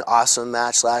reffed an awesome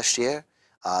match last year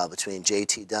between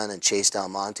JT Dunn and Chase Del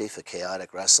Monte for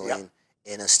Chaotic Wrestling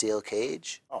in a steel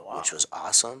cage, which was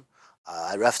awesome.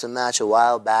 I reffed a match a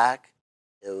while back.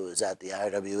 It was at the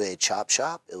RWA Chop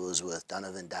Shop. It was with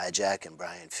Donovan Dijak and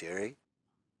Brian Fury.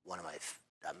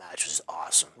 That match was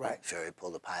awesome. Right. Fury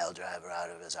pulled a pile driver out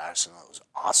of his arsenal. It was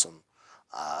awesome.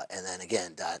 And then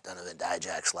again, Donovan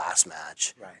Dijak's last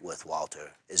match with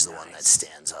Walter is the one that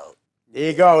stands out. There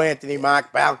you go, Anthony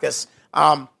Mark Balkus.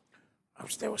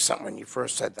 There was something when you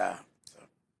first said that.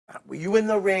 Were you in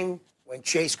the ring when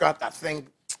Chase got that thing?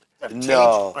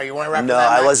 No. Or you weren't reffing No, that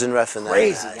match? I wasn't reffing that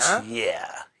Crazy, match. huh? Yeah.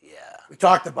 We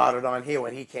talked about it on here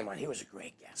when he came on. He was a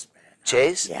great guest, man.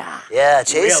 Chase? Yeah. Yeah,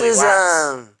 Chase really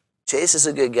was. Chase is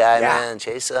a good guy, man.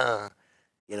 Chase,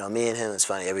 you know, me and him, it's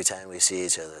funny. Every time we see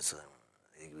each other, it's like,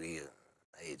 how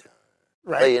you doing?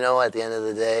 Right. But you know what? At the end of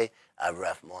the day, I've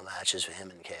reffed more matches for him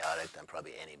in Chaotic than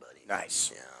probably anybody.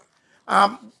 Nice.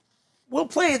 Yeah. We'll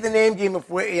play the name game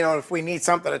if we need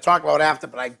something to talk about after.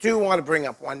 But I do want to bring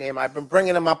up one name. I've been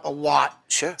bringing him up a lot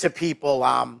to people.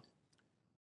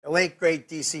 The late great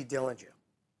DC Dillinger.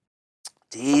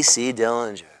 DC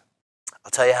Dillinger.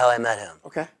 I'll tell you how I met him.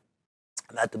 Okay.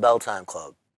 I'm at the Bell Time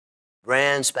Club.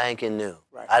 Brand spanking new.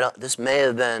 Right. This may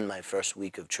have been my first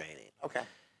week of training. Okay.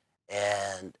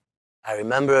 And I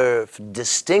remember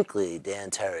distinctly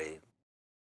Dan Terry,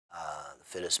 the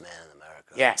fittest man in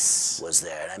America, was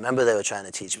there. And I remember they were trying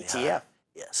to teach me how.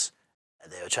 Yes.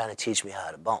 And they were trying to teach me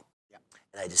how to bump. Yep.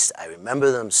 And I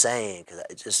remember them saying,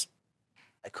 because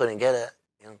I couldn't get it.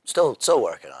 You know, still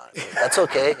working on it. That's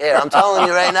okay. Here, I'm telling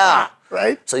you right now.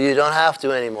 Right. So you don't have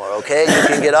to anymore, okay? You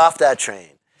can get off that train.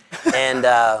 And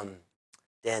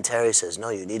Dan Terry says, no,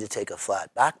 you need to take a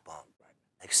flat back bump.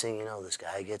 Next thing you know, this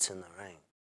guy gets in the ring.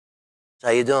 So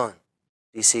how you doing?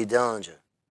 DC Dillinger.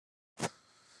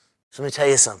 So let me tell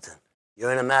you something.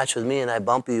 You're in a match with me and I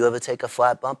bump you. You ever take a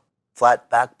flat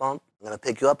back bump? I'm going to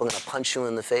pick you up. I'm going to punch you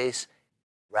in the face.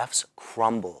 Refs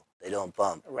crumble. They don't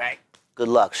bump. Right. Good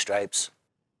luck, Stripes.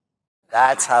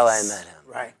 That's how I met him.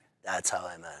 Right. That's how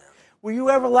I met him. Were you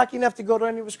ever lucky enough to go to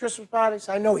any of his Christmas parties?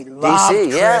 I know he loved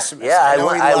DC, Christmas. Yeah,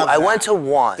 I went to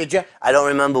one. Did you? I don't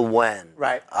remember when.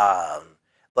 Right.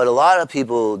 But a lot of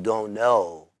people don't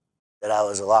know that I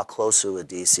was a lot closer with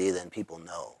DC than people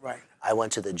know. Right. I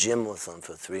went to the gym with him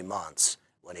for 3 months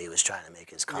when he was trying to make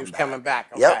his comeback. He was coming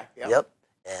back. Okay. Yep.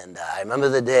 And I remember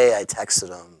the day I texted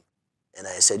him, and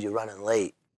I said, "You're running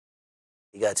late."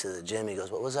 He got to the gym. He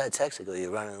goes, "What was that text?" I go,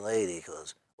 "You're running late." He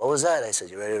goes, "What was that?" I said,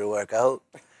 "You ready to work out?"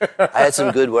 I had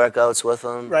some good workouts with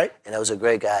him. Right. And that was a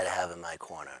great guy to have in my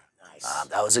corner. Nice.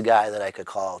 That was a guy that I could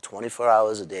call 24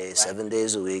 hours a day, 7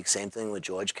 days a week. Same thing with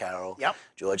George Carroll. Yep.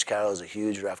 George Carroll is a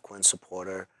huge Ref Quinn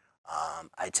supporter.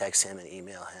 I text him and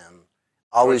email him.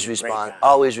 Always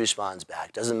responds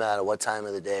back. Doesn't matter what time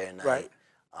of the day or night. Right.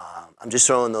 I'm just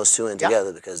throwing those two in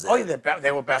together because they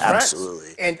were best friends.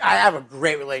 Absolutely. And I have a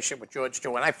great relationship with George,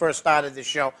 too. When I first started this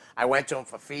show, I went to him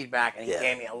for feedback, and he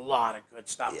gave me a lot of good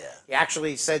stuff. Yeah. He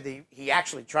actually said that he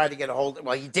actually tried to get a hold of,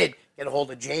 well, he did get a hold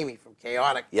of Jamie from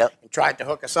Chaotic. Yep. And tried to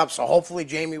hook us up. So hopefully,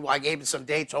 Jamie, I gave him some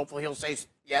dates. Hopefully, he'll say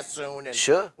yes soon. And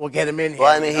sure. We'll get him in here.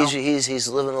 Well, I mean, he's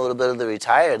living a little bit of the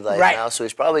retired life now, so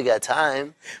he's probably got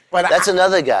time. But that's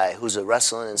another guy who's a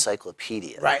wrestling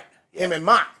encyclopedia. Right. Yeah. Him and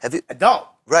Mark. Adult.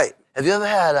 Right. Have you ever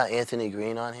had Anthony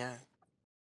Green on here?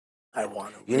 I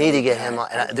want to. You need to get him on.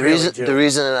 And the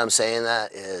reason that I'm saying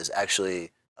that is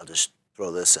actually, I'll just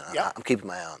throw this in. Yeah. I'm keeping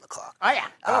my eye on the clock. Oh, yeah.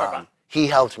 Don't worry about it. He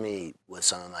helped me with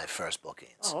some of my first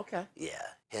bookings. Oh, okay. Yeah,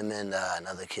 him and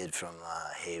another kid from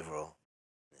Haverhill.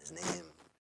 His name.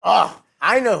 Oh,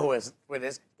 I know who it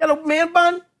is. Got a man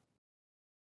bun?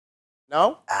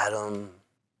 No? Adam.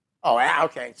 Oh,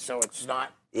 okay. So it's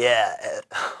not. Yeah.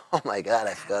 Oh my God,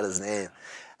 I forgot his name.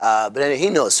 But anyway, he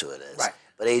knows who it is. Right.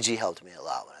 But AG helped me a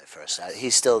lot when I first started.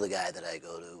 He's still the guy that I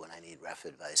go to when I need ref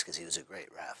advice because he was a great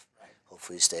ref. Right.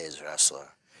 Hopefully, he stays a wrestler.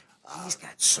 He's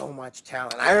got so much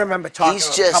talent. I remember talking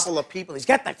to a couple of people. He's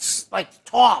got that, like,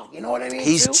 tall. You know what I mean?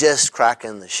 He's too? just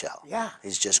cracking the shell. Yeah.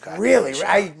 He's just cracking really, the shell.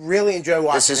 I really enjoy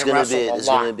watching him wrestle a lot. This is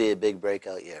going to be a big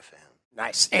breakout year for him.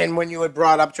 Nice. And when you had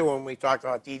brought up to him, we talked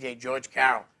about DJ George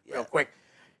Carroll real quick.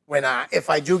 When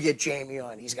if I do get Jamie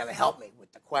on, he's going to help me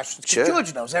with the questions. Sure.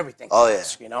 George knows everything. Oh, yeah.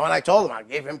 You know, and I told him I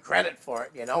gave him credit for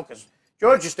it, you know, because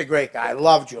George is a great guy. I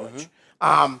love George.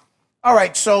 All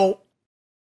right, so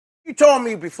you told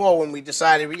me before when we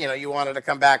decided, you know, you wanted to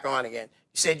come back on again,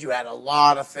 you said you had a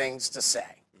lot of things to say.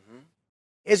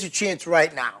 Here's your chance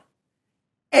right now.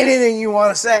 Anything you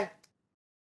want to say?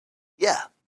 Yeah,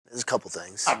 there's a couple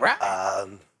things. All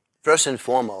right. First and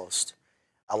foremost,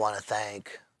 I want to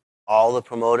thank all the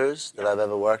promoters that I've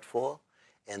ever worked for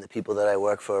and the people that I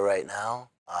work for right now.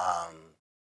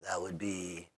 That would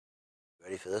be,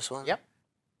 ready for this one? Yep.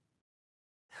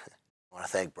 I want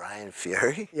to thank Brian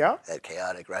Fury Yep. at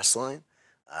Chaotic Wrestling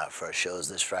for our shows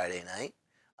this Friday night.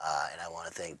 And I want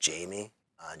to thank Jamie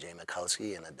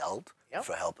Mikowski, an adult,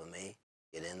 for helping me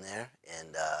get in there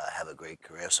and have a great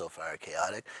career so far at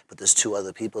Chaotic. But there's two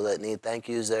other people that need thank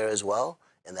yous there as well,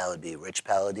 and that would be Rich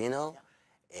Palladino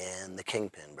and the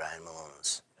Kingpin, Brian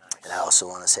Malonis. Nice. And I also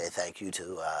want to say thank you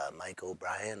to Mike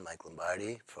O'Brien, Mike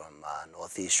Lombardi from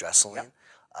Northeast Wrestling.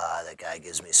 That guy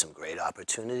gives me some great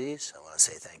opportunities. I want to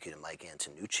say thank you to Mike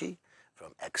Antonucci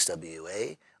from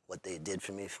XWA. What they did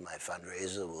for me for my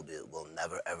fundraiser will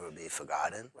never, ever be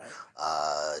forgotten.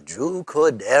 Right. Drew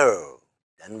Cordero,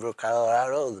 Denver,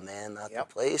 Colorado, the man, not the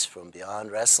place, from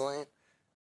Beyond Wrestling.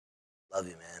 Love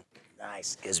you, man.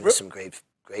 Nice. Gives me some great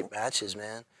matches,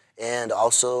 man. And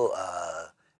also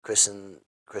Chris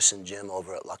and Jim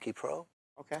over at Lucky Pro.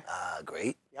 Okay.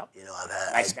 Great. Yep. You know, I've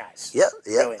had nice guys. Yep.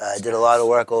 Really nice I did a lot of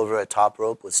work over at Top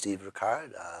Rope with Steve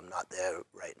Ricard. I'm not there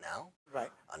right now. Right.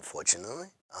 Unfortunately.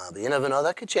 But you never know,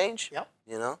 that could change. Yep.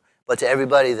 You know. But to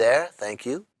everybody there, thank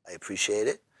you. I appreciate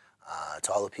it.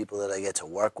 To all the people that I get to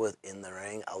work with in the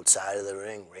ring, outside of the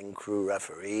ring, ring crew,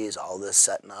 referees, all this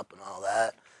setting up and all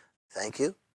that. Thank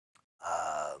you.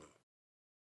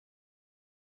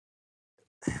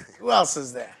 Who else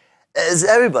is there? It's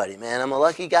everybody, man. I'm a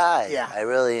lucky guy. Yeah. I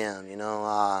really am. You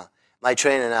know, my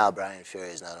trainer now, Brian Fury,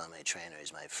 is not only my trainer,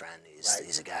 he's my friend.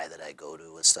 He's a guy that I go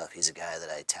to with stuff. He's a guy that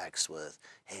I text with,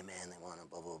 hey, man, they want to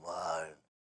blah, blah, blah, and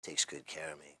takes good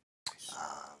care of me.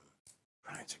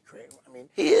 Brian's a great one. I mean,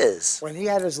 he is. When he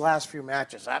had his last few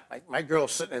matches, my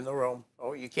girl's sitting in the room.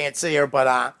 Oh, you can't see her, but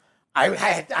I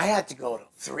had to go to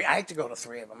three. I had to go to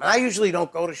three of them, and I usually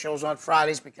don't go to shows on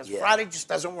Fridays because Friday just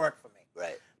doesn't work for me.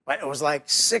 Right. But it was like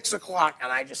 6 o'clock,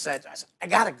 and I said, I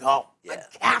gotta go. Yeah.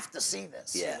 I have to see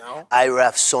this. Yeah. You know. I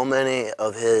ref so many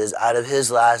of out of his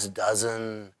last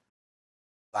dozen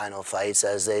final fights,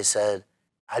 as they said,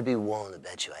 I'd be willing to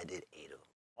bet you I did 8 of them.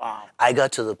 Wow. I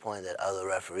got to the point that other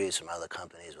referees from other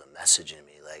companies were messaging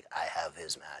me like, I have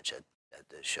his match at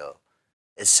this show.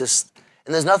 It's just,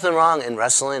 and there's nothing wrong in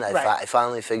wrestling. I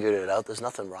finally figured it out. There's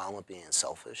nothing wrong with being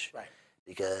selfish. Right.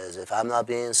 Because if I'm not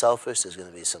being selfish, there's going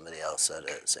to be somebody else that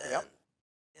is. And,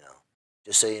 you know,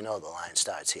 just so you know, the line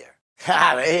starts here.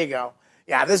 There you go.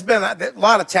 Yeah, there's been a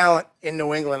lot of talent in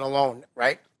New England alone,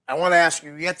 right? I want to ask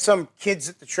you, you got some kids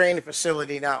at the training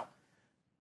facility now.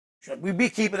 Should we be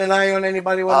keeping an eye on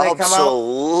anybody when they come out?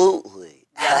 Absolutely.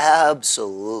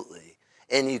 Absolutely.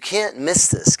 And you can't miss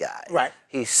this guy. Right.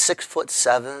 He's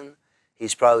 6'7".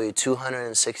 He's probably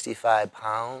 265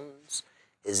 pounds.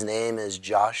 His name is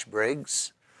Josh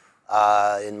Briggs.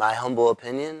 In my humble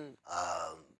opinion,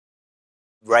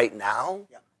 right now,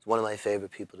 he's one of my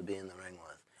favorite people to be in the ring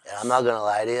with. And I'm not going to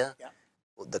lie to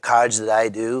you. The cards that I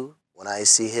do, when I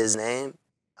see his name,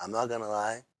 I'm not going to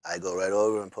lie, I go right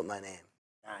over and put my name.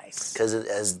 Nice. Because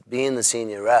as being the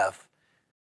senior ref,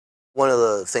 one of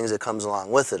the things that comes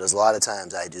along with it is a lot of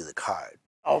times I do the card.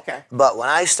 Okay. But when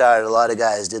I started, a lot of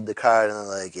guys did the card and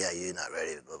they're like, yeah, you're not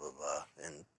ready, blah, blah, blah.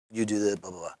 And you do the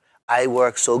blah, blah, blah. I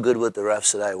work so good with the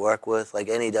refs that I work with. Like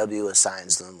NEW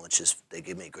assigns them, which is, they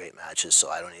give me great matches, so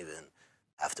I don't even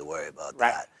have to worry about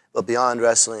that. But Beyond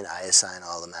Wrestling, I assign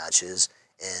all the matches.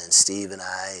 And Steve and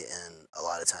I, and a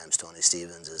lot of times Tony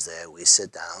Stevens is there, we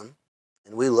sit down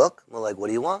and we look, and we're like, what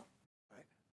do you want?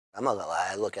 I'm not gonna lie,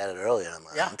 I look at it earlier and I'm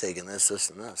like, Yeah. I'm taking this, this,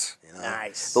 and this, you know?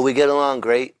 Nice. But we get along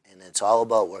great, and it's all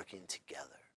about working together.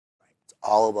 It's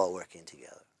all about working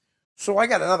together. So I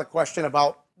got another question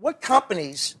about what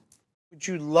companies would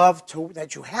you love to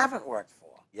that you haven't worked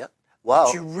for? Yep. Well,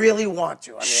 That you really want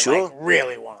to. I mean, sure. like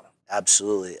really want to.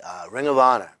 Absolutely. Ring of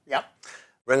Honor. Yep.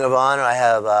 Ring of Honor, I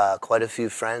have quite a few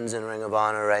friends in Ring of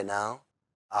Honor right now.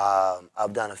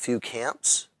 I've done a few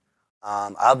camps.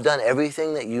 I've done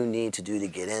everything that you need to do to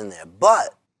get in there.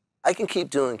 But I can keep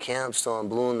doing camps till I'm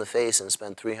blue in the face and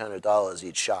spend $300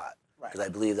 each shot. Because I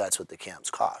believe that's what the camps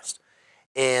cost.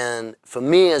 And for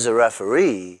me as a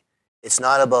referee, it's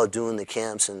not about doing the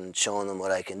camps and showing them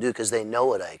what I can do, because they know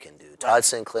what I can do. Todd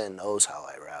Sinclair knows how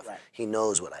I ref. He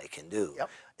knows what I can do. Yep.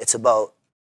 It's about,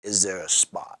 is there a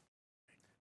spot?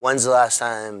 When's the last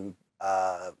time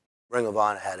Ring of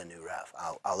Honor had a new ref?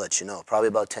 I'll let you know. Probably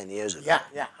about 10 years ago.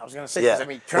 Yeah. I was going to say, 'cause, I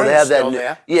mean, Well, Turner's still new,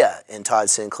 there. Yeah, and Todd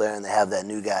Sinclair, and they have that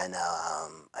new guy now.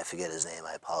 I forget his name.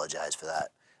 I apologize for that.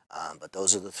 But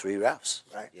those are the three refs,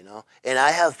 you know? And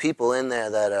I have people in there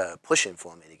that are pushing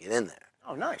for me to get in there.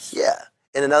 Oh, nice. Yeah.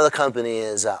 And another company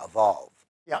is Evolve.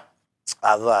 Yeah.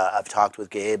 I've talked with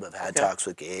Gabe. I've had talks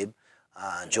with Gabe.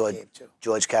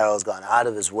 George Carroll's gone out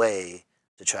of his way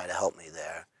to try to help me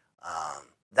there.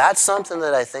 That's something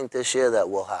that I think this year that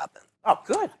will happen. Oh,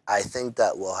 good. I think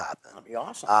that will happen. That'd be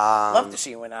awesome. Love to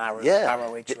see you in ROH.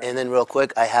 Yeah. And then real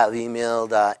quick, I have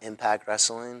emailed Impact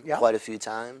Wrestling quite a few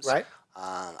times. Right.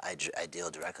 I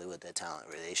deal directly with their talent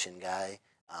relation guy.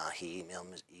 He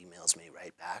emails me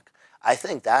right back. I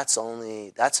think that's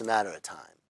a matter of time.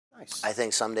 Nice. I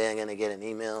think someday I'm going to get an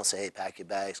email, say, hey, pack your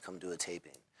bags, come do a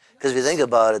taping. Because if you think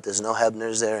about it, there's no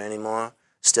Hebners there anymore.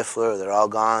 Stifler, they're all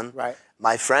gone. Right.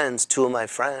 My friends, two of my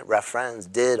ref friends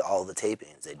did all the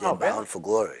tapings. They did Bound for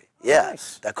Glory. Oh, Yeah,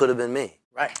 nice. that could have been me.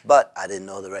 Right. But I didn't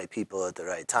know the right people at the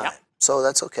right time. Yep. So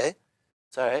that's okay.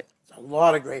 It's all right. There's a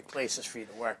lot of great places for you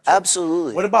to work, too.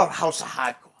 Absolutely. What about House of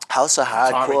Hardcore? House of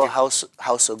Hardcore,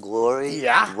 House of Glory,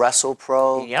 Wrestle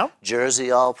Pro, Jersey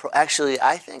All Pro. Actually,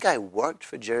 I think I worked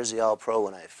for Jersey All Pro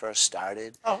when I first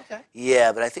started. Oh, okay.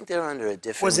 Yeah, but I think they were under a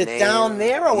different name. Was it down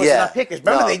there or was it up here? Because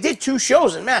remember, they did 2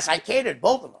 shows in Mass. I catered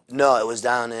both of them. No, it was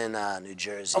down in New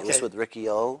Jersey. Okay. It was with Ricky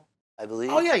O, I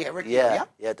believe. Oh, yeah, Ricky O,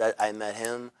 Yeah, I met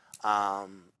him.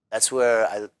 That's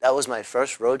where that was my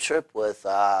first road trip with,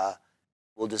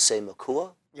 we'll just say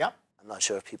Makua. Yep. I'm not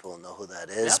sure if people know who that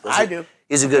is. Yep, but I do.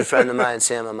 He's a good friend of mine,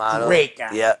 Sam Amato. Great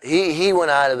guy. Yeah, he went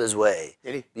out of his way.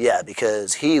 Did he? Yeah,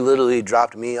 because he literally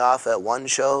dropped me off at one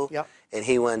show, Yep. and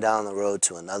he went down the road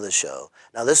to another show.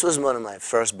 Now, this was one of my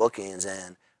first bookings,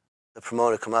 and the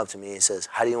promoter come up to me and says,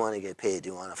 how do you want to get paid? Do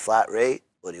you want a flat rate,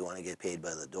 or do you want to get paid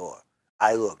by the door?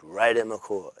 I looked right at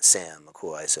Sam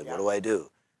McCoy. I said, what do I do?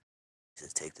 He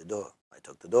says, take the door. I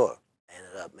took the door. I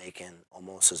ended up making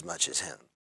almost as much as him.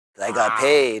 I got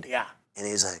paid, and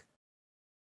he's like,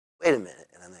 wait a minute,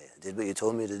 and I did what you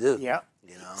told me to do. Yeah.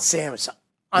 You know? Sam is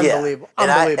unbelievable.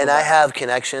 And Unbelievable. I have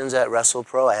connections at Wrestle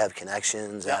Pro. I have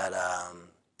connections at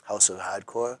House of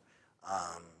Hardcore,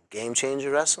 Game Changer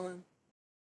Wrestling.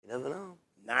 You never know.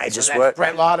 Nice. I just worked.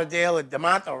 Brett Lauderdale and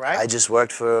D'Amato, right? I just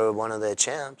worked for one of their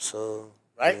champs, so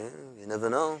right. You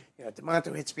never know. You know,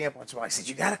 D'Amato hits me up once in a while. I said,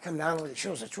 you got to come down to the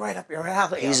shows. It's right up your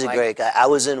alley. He's a great guy. I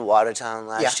was in Watertown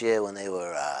last year when they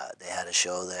had a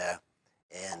show there.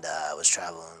 And I was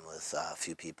traveling with a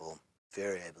few people,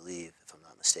 Fury, I believe, if I'm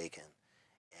not mistaken.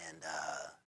 And I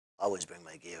always bring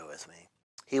my gear with me.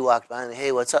 He walked by me,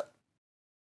 hey, what's up?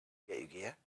 Get your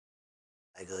gear?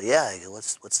 I go, yeah. I go,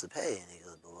 what's the pay? And he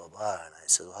goes, blah, blah, blah. And I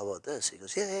said, well, how about this? He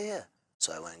goes, yeah.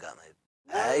 So I went and got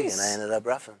my bag, and I ended up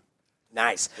reffing.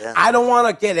 Nice. Yeah. I don't want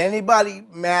to get anybody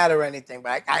mad or anything,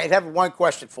 but I'd have one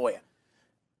question for you.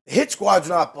 The Hit Squad's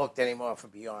not booked anymore for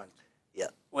Beyond. Yeah.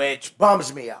 Which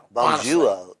bums me out. Bums honestly. you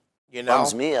out. You know?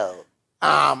 Bums me out.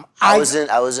 I was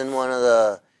in one of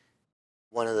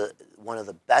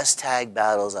the best tag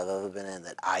battles I've ever been in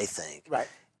that I think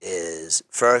is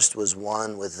first was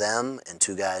one with them and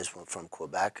 2 guys from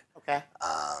Quebec. Okay.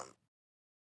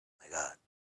 My God.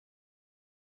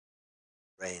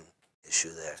 Rain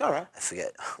issue there. It's all right. I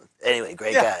forget. Anyway,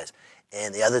 great guys.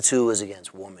 And the other 2 was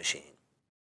against War Machine.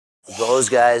 Those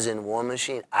guys in War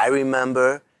Machine, I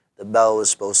remember the bell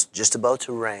was just about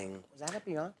to ring. Was that at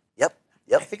Beyond? Yep.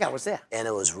 I think I was there. And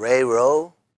it was Ray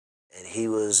Rowe, and he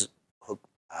was hooked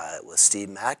with Steve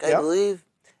Mack, I believe.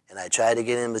 And I tried to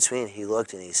get in between. He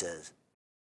looked and he says,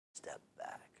 step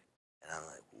back. And I'm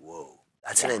like, whoa.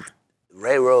 That's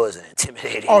Ray Rowe is an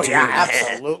intimidating dude, yeah, man.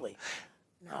 absolutely.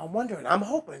 Now, I'm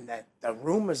hoping that the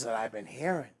rumors that I've been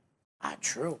hearing are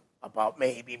true about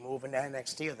maybe moving to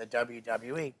NXT or the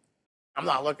WWE. I'm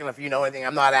not looking if you know anything.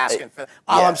 I'm not asking for.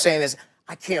 All I'm saying is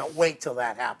I can't wait till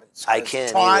that happens. I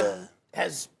can't Todd either.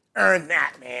 has earned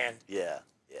that, man. Yeah,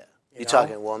 yeah. You know?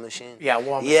 talking War Machine? Yeah,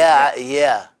 War Machine.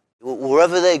 Yeah.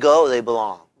 Wherever they go, they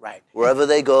belong. Right. Wherever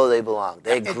they go, they belong.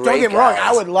 They're great Don't get me wrong. guys.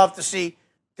 I would love to see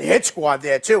the Hit Squad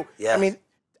there too. Yeah. I mean,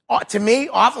 to me,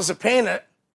 Authors of Pain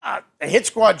are Hit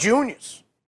Squad juniors.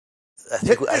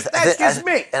 That's just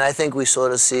me. And I think we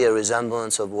sort of see a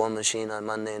resemblance of War Machine on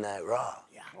Monday Night Raw.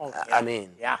 Yeah. Oh, I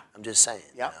mean, yeah. I'm just saying.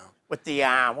 Yeah. You know? With the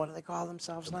what do they call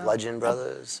themselves now? Bludgeon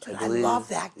Brothers, Dude, I believe. I love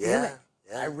that gimmick.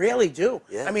 Yeah. I really do.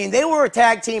 Yeah. I mean, they were a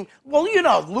tag team. Well, you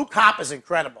know, Luke Harper's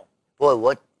incredible.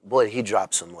 Boy, he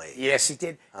dropped some weight. Yes, he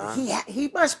did. He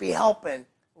must be helping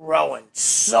Rowan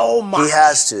so much. He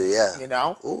has to, yeah. You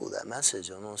know? Ooh, that message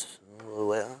almost.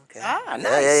 Okay. Nice.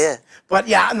 Yeah. But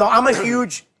yeah, no, I'm a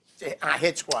huge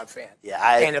Hit Squad fan.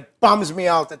 Yeah, and it bums me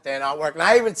out that they're not working.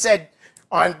 I even said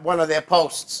on one of their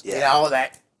posts, you know,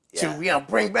 that to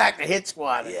bring back the Hit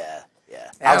Squad. Yeah.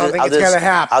 I don't think it's gonna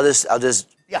happen. I'll just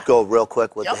go real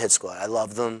quick with Yep. the Hit Squad. I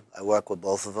love them. I work with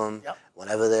both of them. Yep.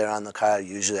 Whenever they're on the card,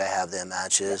 usually I have their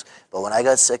matches. But when I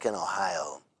got sick in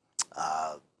Ohio,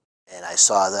 and I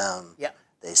saw them,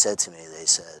 they said to me, they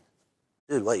said,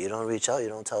 dude, what, you don't reach out? You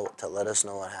don't to let us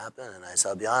know what happened? And I said,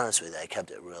 I'll be honest with you, I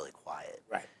kept it really quiet.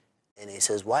 Right. And he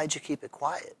says, why'd you keep it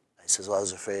quiet? I says, well, I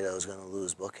was afraid I was going to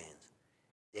lose bookings.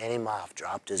 Danny Moff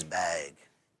dropped his bag,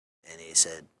 and he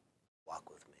said, walk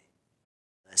with me.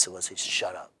 And I said, what's he?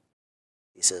 Shut up.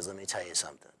 He says, let me tell you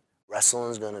something.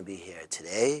 Wrestling's going to be here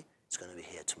today. It's going to be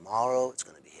here tomorrow. It's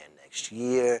going to be here next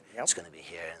year. It's going to be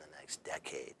here in the next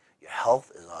decade. Your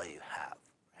health is all you have.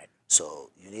 Right. So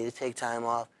you need to take time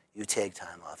off. You take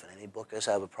time off. And any bookers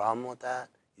have a problem with that,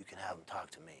 you can have them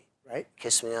talk to me. Right.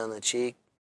 Kiss me on the cheek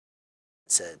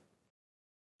and said,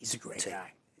 he's a great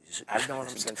guy. I've known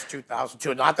him since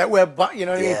 2002. Not that we're, you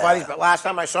know what I mean, buddies, but last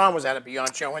time I saw him was at a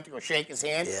Beyond show. I went to go shake his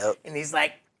hand, and he's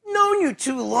like, known you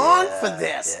too long for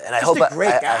this. Yeah. And I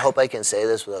hope I can say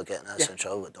this without getting us in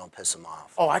trouble, but don't piss him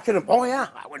off. Oh, I couldn't. Oh, yeah.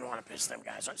 I wouldn't want to piss them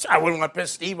guys off. I wouldn't want to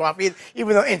piss Steve off either.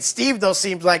 Even though, and Steve, though,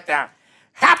 seems like the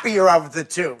happier of the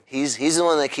two. He's the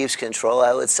one that keeps control,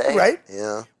 I would say. Right?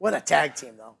 Yeah. What a tag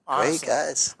team, though. Honestly. Great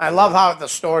guys. I love how the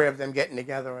story of them getting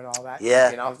together and all that.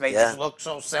 Yeah. You know, they just look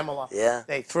so similar. Yeah.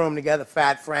 They threw them together,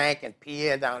 Fat Frank and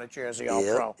Pierre down at Jersey All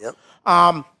Pro.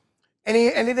 Yep.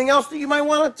 Anything else that you might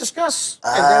want to discuss?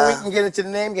 And then we can get into the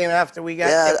name game after we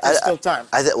got if there's still time.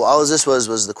 Well, all this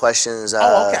was the questions.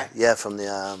 Okay. Yeah, from the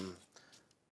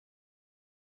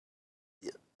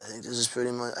I think this is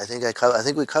pretty much. I think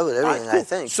we covered everything. Right, cool. I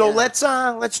think. So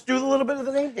let's do a little bit of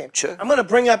the name game. Sure. I'm going to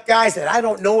bring up guys that I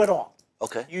don't know at all.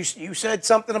 Okay. You said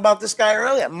something about this guy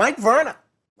earlier, Mike Verner.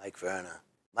 Mike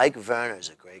Verner is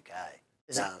a great guy.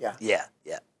 Is he? Yeah.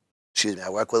 Excuse me. I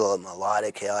work with a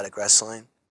melodic, chaotic wrestling.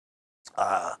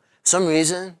 For some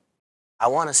reason, I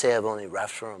want to say I've only refed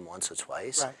for him once or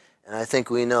twice, and I think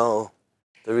we know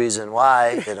the reason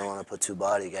why. They don't want to put two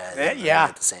body guys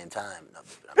at the same time. No,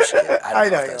 I'm just kidding. I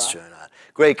don't know if that's true or not.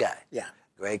 Great guy. Yeah.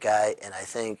 Great guy, and I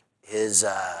think his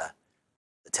the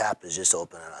tap is just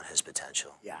opening on his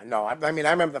potential. Yeah. No, I mean,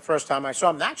 I remember the first time I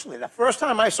saw him. Actually, the first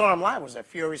time I saw him live was at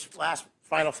Fury's last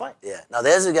final fight. Yeah. Now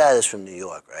there's a guy that's from New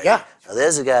York, right? Yeah. Now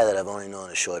there's a guy that I've only known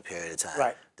a short period of time.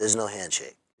 Right. There's no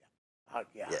handshake.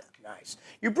 Yeah. Nice.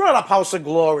 You brought up House of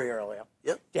Glory earlier.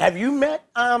 Yep. Have you met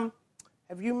Brian?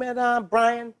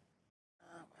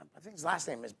 I think his last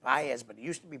name is Baez, but he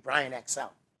used to be Brian XL.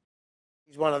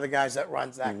 He's one of the guys that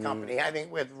runs that company. I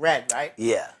think with Red, right?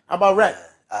 Yeah. How about Red?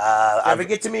 Did you ever I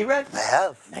get to meet Red? I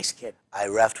have. Nice kid. I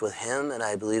refed with him, and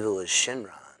I believe it was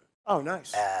Shinron. Oh,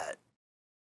 nice. At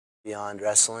Beyond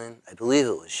Wrestling. I believe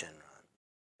it was Shinron.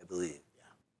 I believe.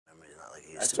 Yeah. Memory's not like it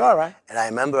used to be. That's all right. And I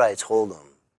remember I told him,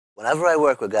 whenever I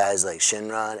work with guys like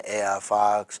Shinron, A.R.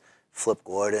 Fox, Flip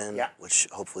Gordon, which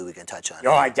hopefully we can touch on.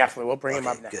 Oh, I definitely will bring him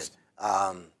up next.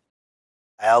 Good.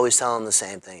 I always tell him the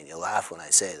same thing, and you'll laugh when I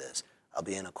say this. I'll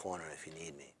be in a corner if you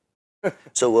need me.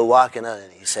 So we're walking out,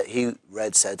 and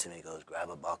Red said to me, he goes, grab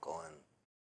a buckle and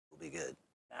we'll be good.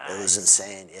 Nice. It was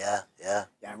insane. Yeah.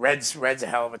 Yeah, Red's a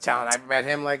hell of a talent. I met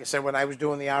him, like I said, when I was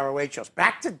doing the ROH shows.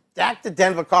 Back to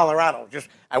Denver, Colorado.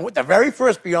 I went the very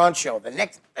first Beyond show. The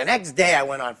next day I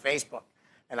went on Facebook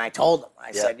and I told him,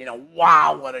 I said,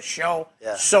 wow, what a show.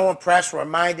 Yeah. So impressed,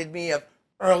 reminded me of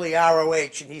early ROH.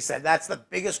 And he said, that's the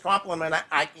biggest compliment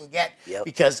I can get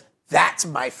because that's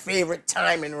my favorite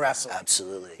time in wrestling.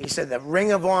 Absolutely. He said the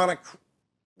Ring of Honor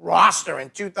roster in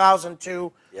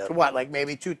 2002 to what, like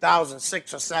maybe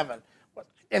 2006 or 7.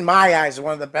 In my eyes,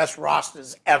 one of the best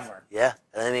rosters ever. Yeah,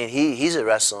 and I mean, he's a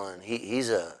wrestler, and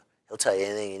he'll tell you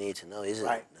anything you need to know. He's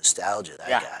a nostalgia,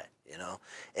 that guy. you know.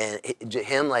 And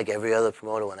him, like every other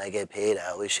promoter, when I get paid,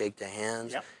 I always shake their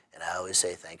hands, and I always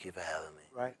say thank you for having me.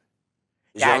 Right.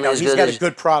 Yeah, I know. He's got a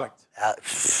good product.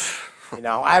 You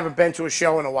know, I haven't been to a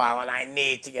show in a while, and I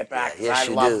need to get back. Yeah, yes,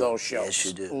 I love those shows. Yes,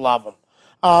 you do. Love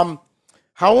them.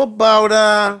 How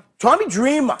about Tommy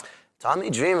Dreamer? Tommy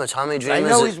Dreamer. I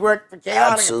know he's worked for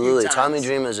Chaotic absolutely. a few times. Tommy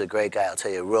Dreamer is a great guy. I'll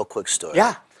tell you a real quick story.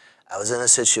 Yeah. I was in a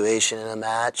situation in a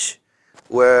match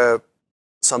where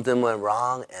something went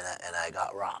wrong, and I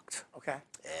got rocked. Okay.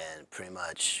 And pretty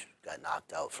much got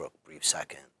knocked out for a brief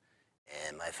second,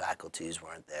 and my faculties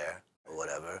weren't there or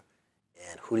whatever.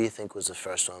 And who do you think was the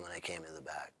first one when I came to the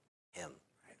back? Him.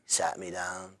 He sat me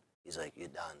down. He's like, "You're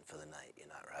done for the night. You're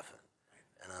not reffing."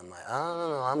 And I'm like, "Oh,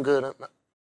 no, I'm good.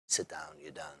 Sit down.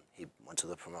 You're done." He went to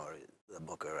the promoter, the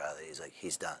booker rather. He's like,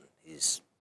 "He's done. He's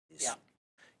He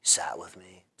sat with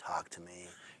me, talked to me,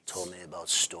 told me about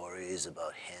stories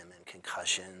about him and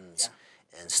concussions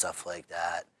and stuff like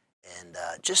that. And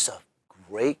just a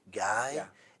great guy. Yeah.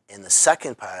 And the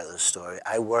second part of the story,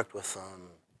 I worked with him.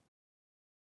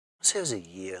 Let's say it was a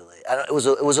year later. It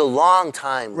was a long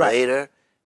time later.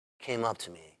 Came up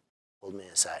to me, pulled me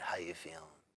aside. "How you feeling?"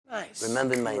 Nice.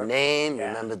 Remembered my name.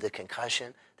 Remembered the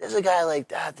concussion. There's a guy like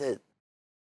that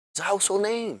it's a household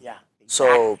name. Yeah. Exactly.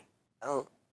 So I don't.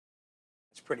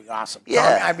 It's pretty awesome.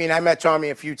 Yeah. Tommy, I mean, I met Tommy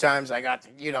a few times. I got to,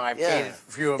 I've dated a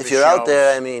few of his If you're out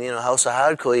there, I mean, House of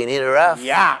Hardcore, you need a ref.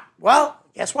 Yeah. Well,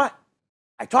 guess what?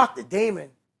 I talked to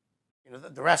Damon,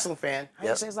 the wrestling fan. How do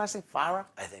you say his last name? Farah?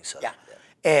 I think so. Yeah.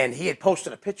 And he had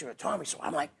posted a picture of Tommy, so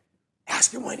I'm like,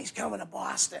 ask him when he's coming to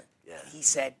Boston. Yeah. And he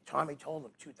said, Tommy told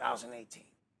him 2018.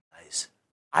 Nice.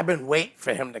 I've been waiting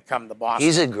for him to come to Boston.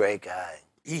 He's a great guy.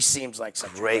 He seems like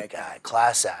such a great guy.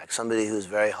 Class act. Somebody who's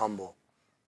very humble.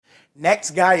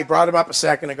 Next guy, you brought him up a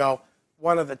second ago,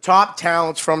 one of the top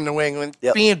talents from New England,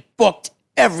 being booked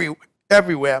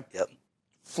everywhere. Yep.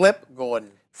 Flip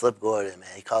Gordon. Flip Gordon, man.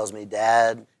 He calls me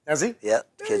dad. Does he? Yep.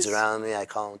 Nice. Kids around me, I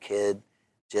call him kid.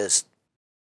 Just,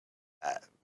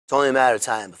 it's only a matter of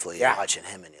time before you're watching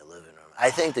him in your living room. I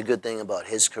think the good thing about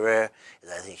his career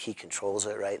is I think he controls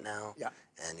it right now. Yeah.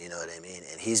 And you know what I mean?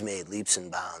 And he's made leaps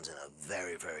and bounds in a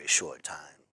very, very short time.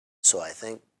 So I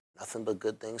think nothing but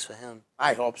good things for him.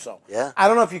 I hope so. Yeah. I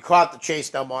don't know if you caught the Chase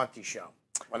Del Monte show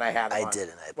when I had him on. I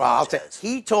didn't. I apologize. Well, I'll tell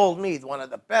you, he told me one of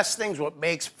the best things what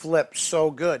makes Flip so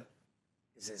good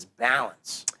is his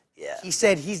balance. Yeah. He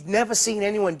said he's never seen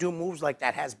anyone do moves like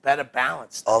that has better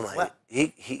balance than Flip.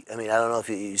 I mean, I don't know if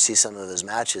you see some of his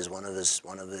matches. One of his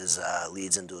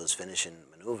leads into his finishing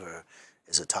maneuver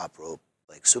is a top rope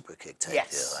like super kick type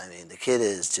deal. I mean, the kid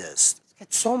is just. He's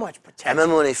got so much potential. I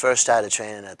remember when he first started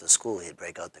training at the school, he'd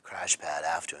break out the crash pad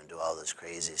after and do all this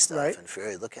crazy stuff. Right. And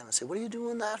Fury would look at him and say, "What are you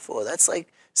doing that for? That's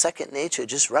like second nature.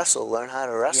 Just wrestle. Learn how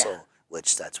to wrestle."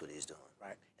 Which that's what he's doing.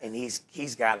 Right. And he's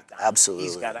got it done. Absolutely.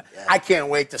 He's got it. Yeah. I can't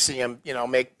wait to see him,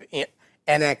 make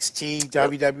NXT,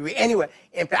 WWE. Anyway,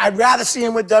 I'd rather see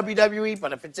him with WWE,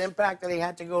 but if it's Impact that he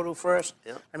had to go to first,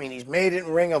 I mean, he's made it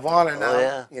in Ring of Honor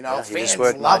now. He fans just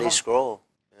worked love Marty him. Scroll.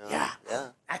 Yeah.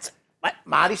 That's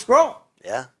Marty Scroll.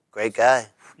 Yeah, great guy.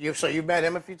 So you've met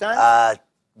him a few times?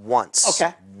 Once.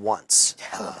 Okay. Once.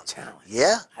 Hell of a talent.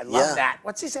 Yeah. I love that.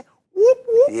 What's he say? Whoop,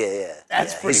 whoop. Yeah.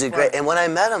 That's pretty He's a great. And when I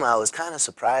met him, I was kind of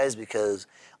surprised because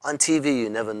on TV you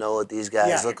never know what these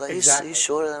guys look like. Exactly. He's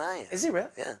shorter than I am. Is he really?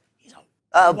 Yeah.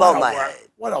 About my height.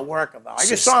 What a worker, though. I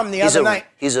just saw him the other night.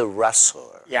 He's a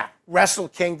wrestler. Yeah. Wrestle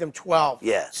Kingdom 12.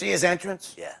 Yeah. See his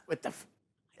entrance? Yeah. With the.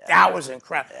 That was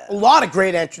incredible. A lot of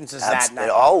great entrances that night. They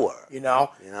all were.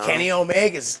 Kenny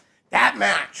Omega's that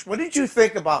match. What did you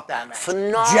think about that match?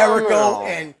 Phenomenal. Jericho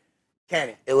and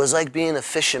Kenny. It was like being a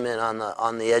fisherman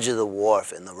on the edge of the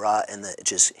wharf in the rod and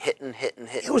just hitting.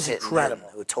 It was incredible.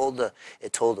 It told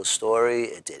a story.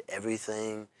 It did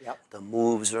everything. Yep. The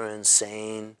moves were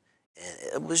insane, and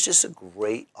it was just a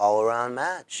great all-around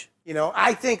match.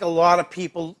 I think a lot of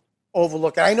people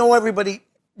overlook it. I know everybody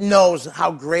knows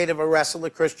how great of a wrestler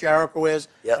Chris Jericho is.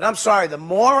 Yep. And I'm sorry, the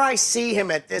more I see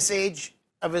him at this age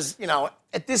of his,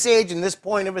 at this age and this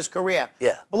point of his career,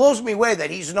 blows me away that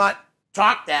he's not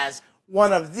talked as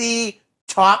one of the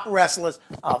top wrestlers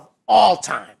of all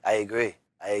time. I agree.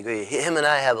 Him and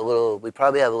I we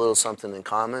probably have a little something in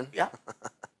common. Yeah.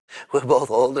 We're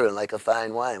both older and like a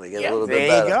fine wine. We get a little bit There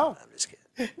better. you go. I'm just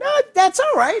kidding. No, that's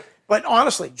all right. But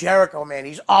honestly, Jericho, man,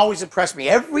 he's always impressed me.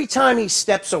 Every time he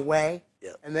steps away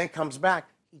and then comes back,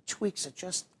 he tweaks it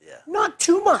just not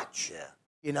too much.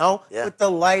 Yeah. With the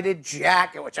lighted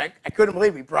jacket, which I couldn't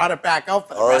believe he brought it back out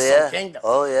for the Wrestle Kingdom.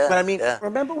 Oh, yeah. But I mean,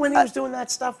 remember when he was doing that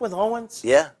stuff with Owens?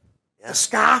 Yeah. The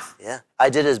scarf? Yeah. I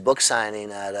did his book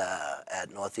signing at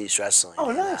Northeast Wrestling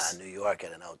nice. in New York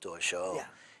at an outdoor show. Yeah.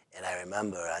 And I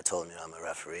remember I told him, I'm a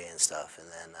referee and stuff. And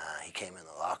then he came in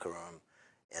the locker room,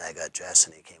 and I got dressed,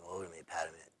 and he came over to me,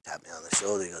 tapped me on the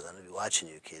shoulder. He goes, "I'm gonna be watching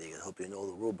you, kid." He goes, "Hope you know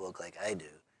the rule book like I do."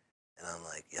 And I'm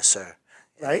like, "Yes, sir."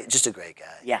 Right. Just a great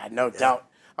guy. Yeah, no doubt.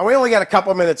 And we only got a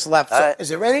couple of minutes left. So right. is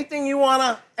there anything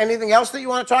else that you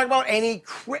want to talk about?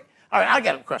 All right, I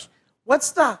got a question.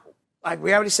 What's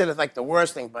we already said it's like the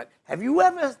worst thing, but have you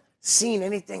ever seen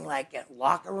anything like at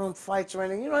locker room fights or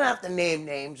anything? You don't have to name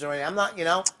names or anything. I'm not,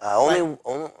 Only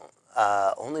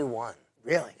one.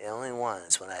 Really? Yeah, only one.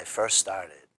 It's when I first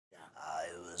started. Yeah.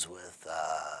 It was with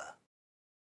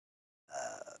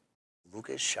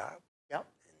Lucas Sharp. Yep.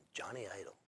 And Johnny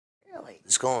Idol. Really? It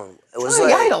was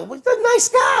Johnny Idol was a nice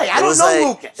guy. I don't know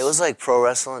Lucas. It was like Pro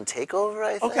Wrestling Takeover,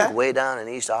 I think, way down in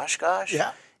East Oshkosh.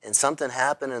 Yeah. And something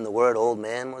happened, and the word "old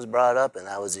man" was brought up, and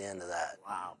that was the end of that.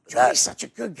 Wow. Johnny's such a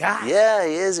good guy. Yeah,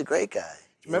 he is a great guy.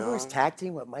 Do you remember his tag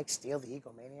team with Mike Steele, the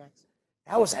Egomaniacs?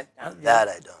 That was that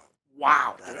I don't.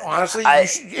 Wow. Honestly,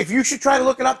 you should try to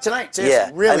look it up tonight.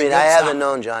 Yeah. Really I haven't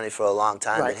known Johnny for a long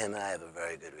time, right. but him and I have a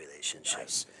very good relationship.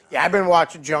 Nice. Yeah, I've been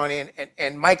watching Johnny,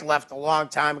 and Mike left a long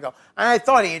time ago. And I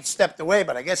thought he had stepped away,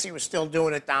 but I guess he was still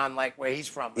doing it down like where he's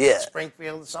from,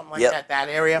 Springfield or something like that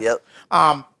area. Yep.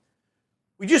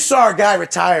 We just saw a guy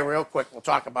retire real quick. We'll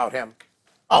talk about him.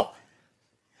 Oh,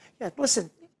 yeah, listen,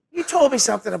 you told me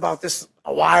something about this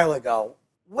a while ago.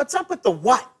 What's up with the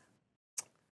what?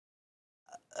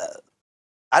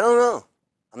 I don't know.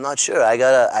 I'm not sure. I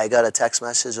got a text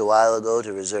message a while ago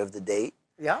to reserve the date.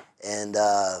 Yeah. And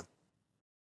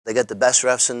they got the best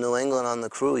refs in New England on the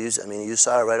crew. You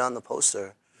saw it right on the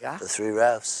poster. Yeah. The 3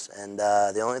 refs. And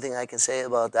the only thing I can say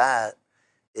about that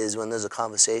is when there's a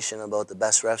conversation about the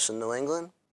best refs in New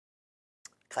England,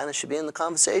 kind of should be in the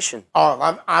conversation.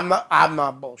 Oh, I'm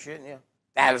not bullshitting you.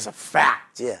 That is a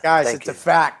fact. Yeah, guys, it's a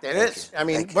fact. It is. You. I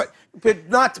mean, but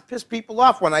not to piss people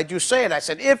off when I do say it. I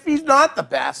said, if he's not the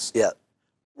best,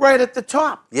 right at the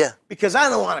top. Yeah. Because I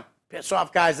don't want to piss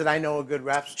off guys that I know are good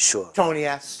refs. Sure. Tony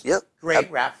S. Yep. Great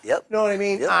ref. Yep. You know what I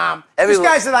mean? Yep. These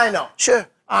guys that I know. Sure.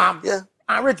 Yeah.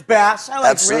 Rich Bass. I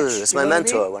like Absolutely. Rich. It's my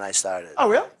mentor when I started. Oh,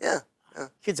 really? Yeah.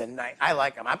 Kid's a nice. I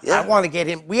like him. I want to get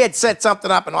him. We had set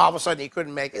something up, and all of a sudden he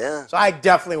couldn't make it. Yeah. So I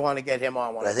definitely want to get him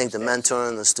on one. But I think the mentor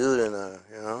and the student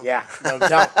are, Yeah, no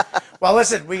doubt. Well,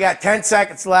 listen, we got 10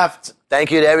 seconds left. Thank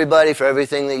you to everybody for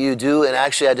everything that you do. And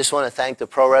actually, I just want to thank the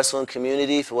pro wrestling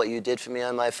community for what you did for me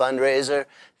on my fundraiser.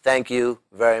 Thank you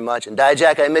very much. And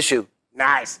Dijak, I miss you.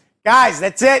 Nice. Guys,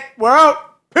 that's it. We're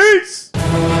out. Peace.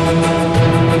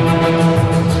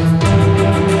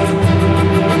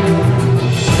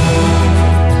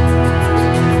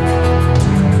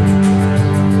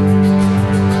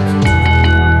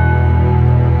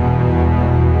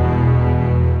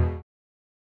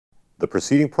 The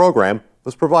preceding program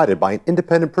was provided by an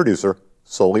independent producer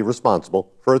solely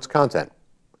responsible for its content.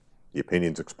 The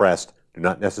opinions expressed do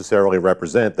not necessarily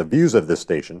represent the views of this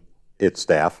station, its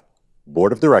staff,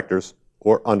 board of directors,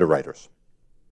 or underwriters.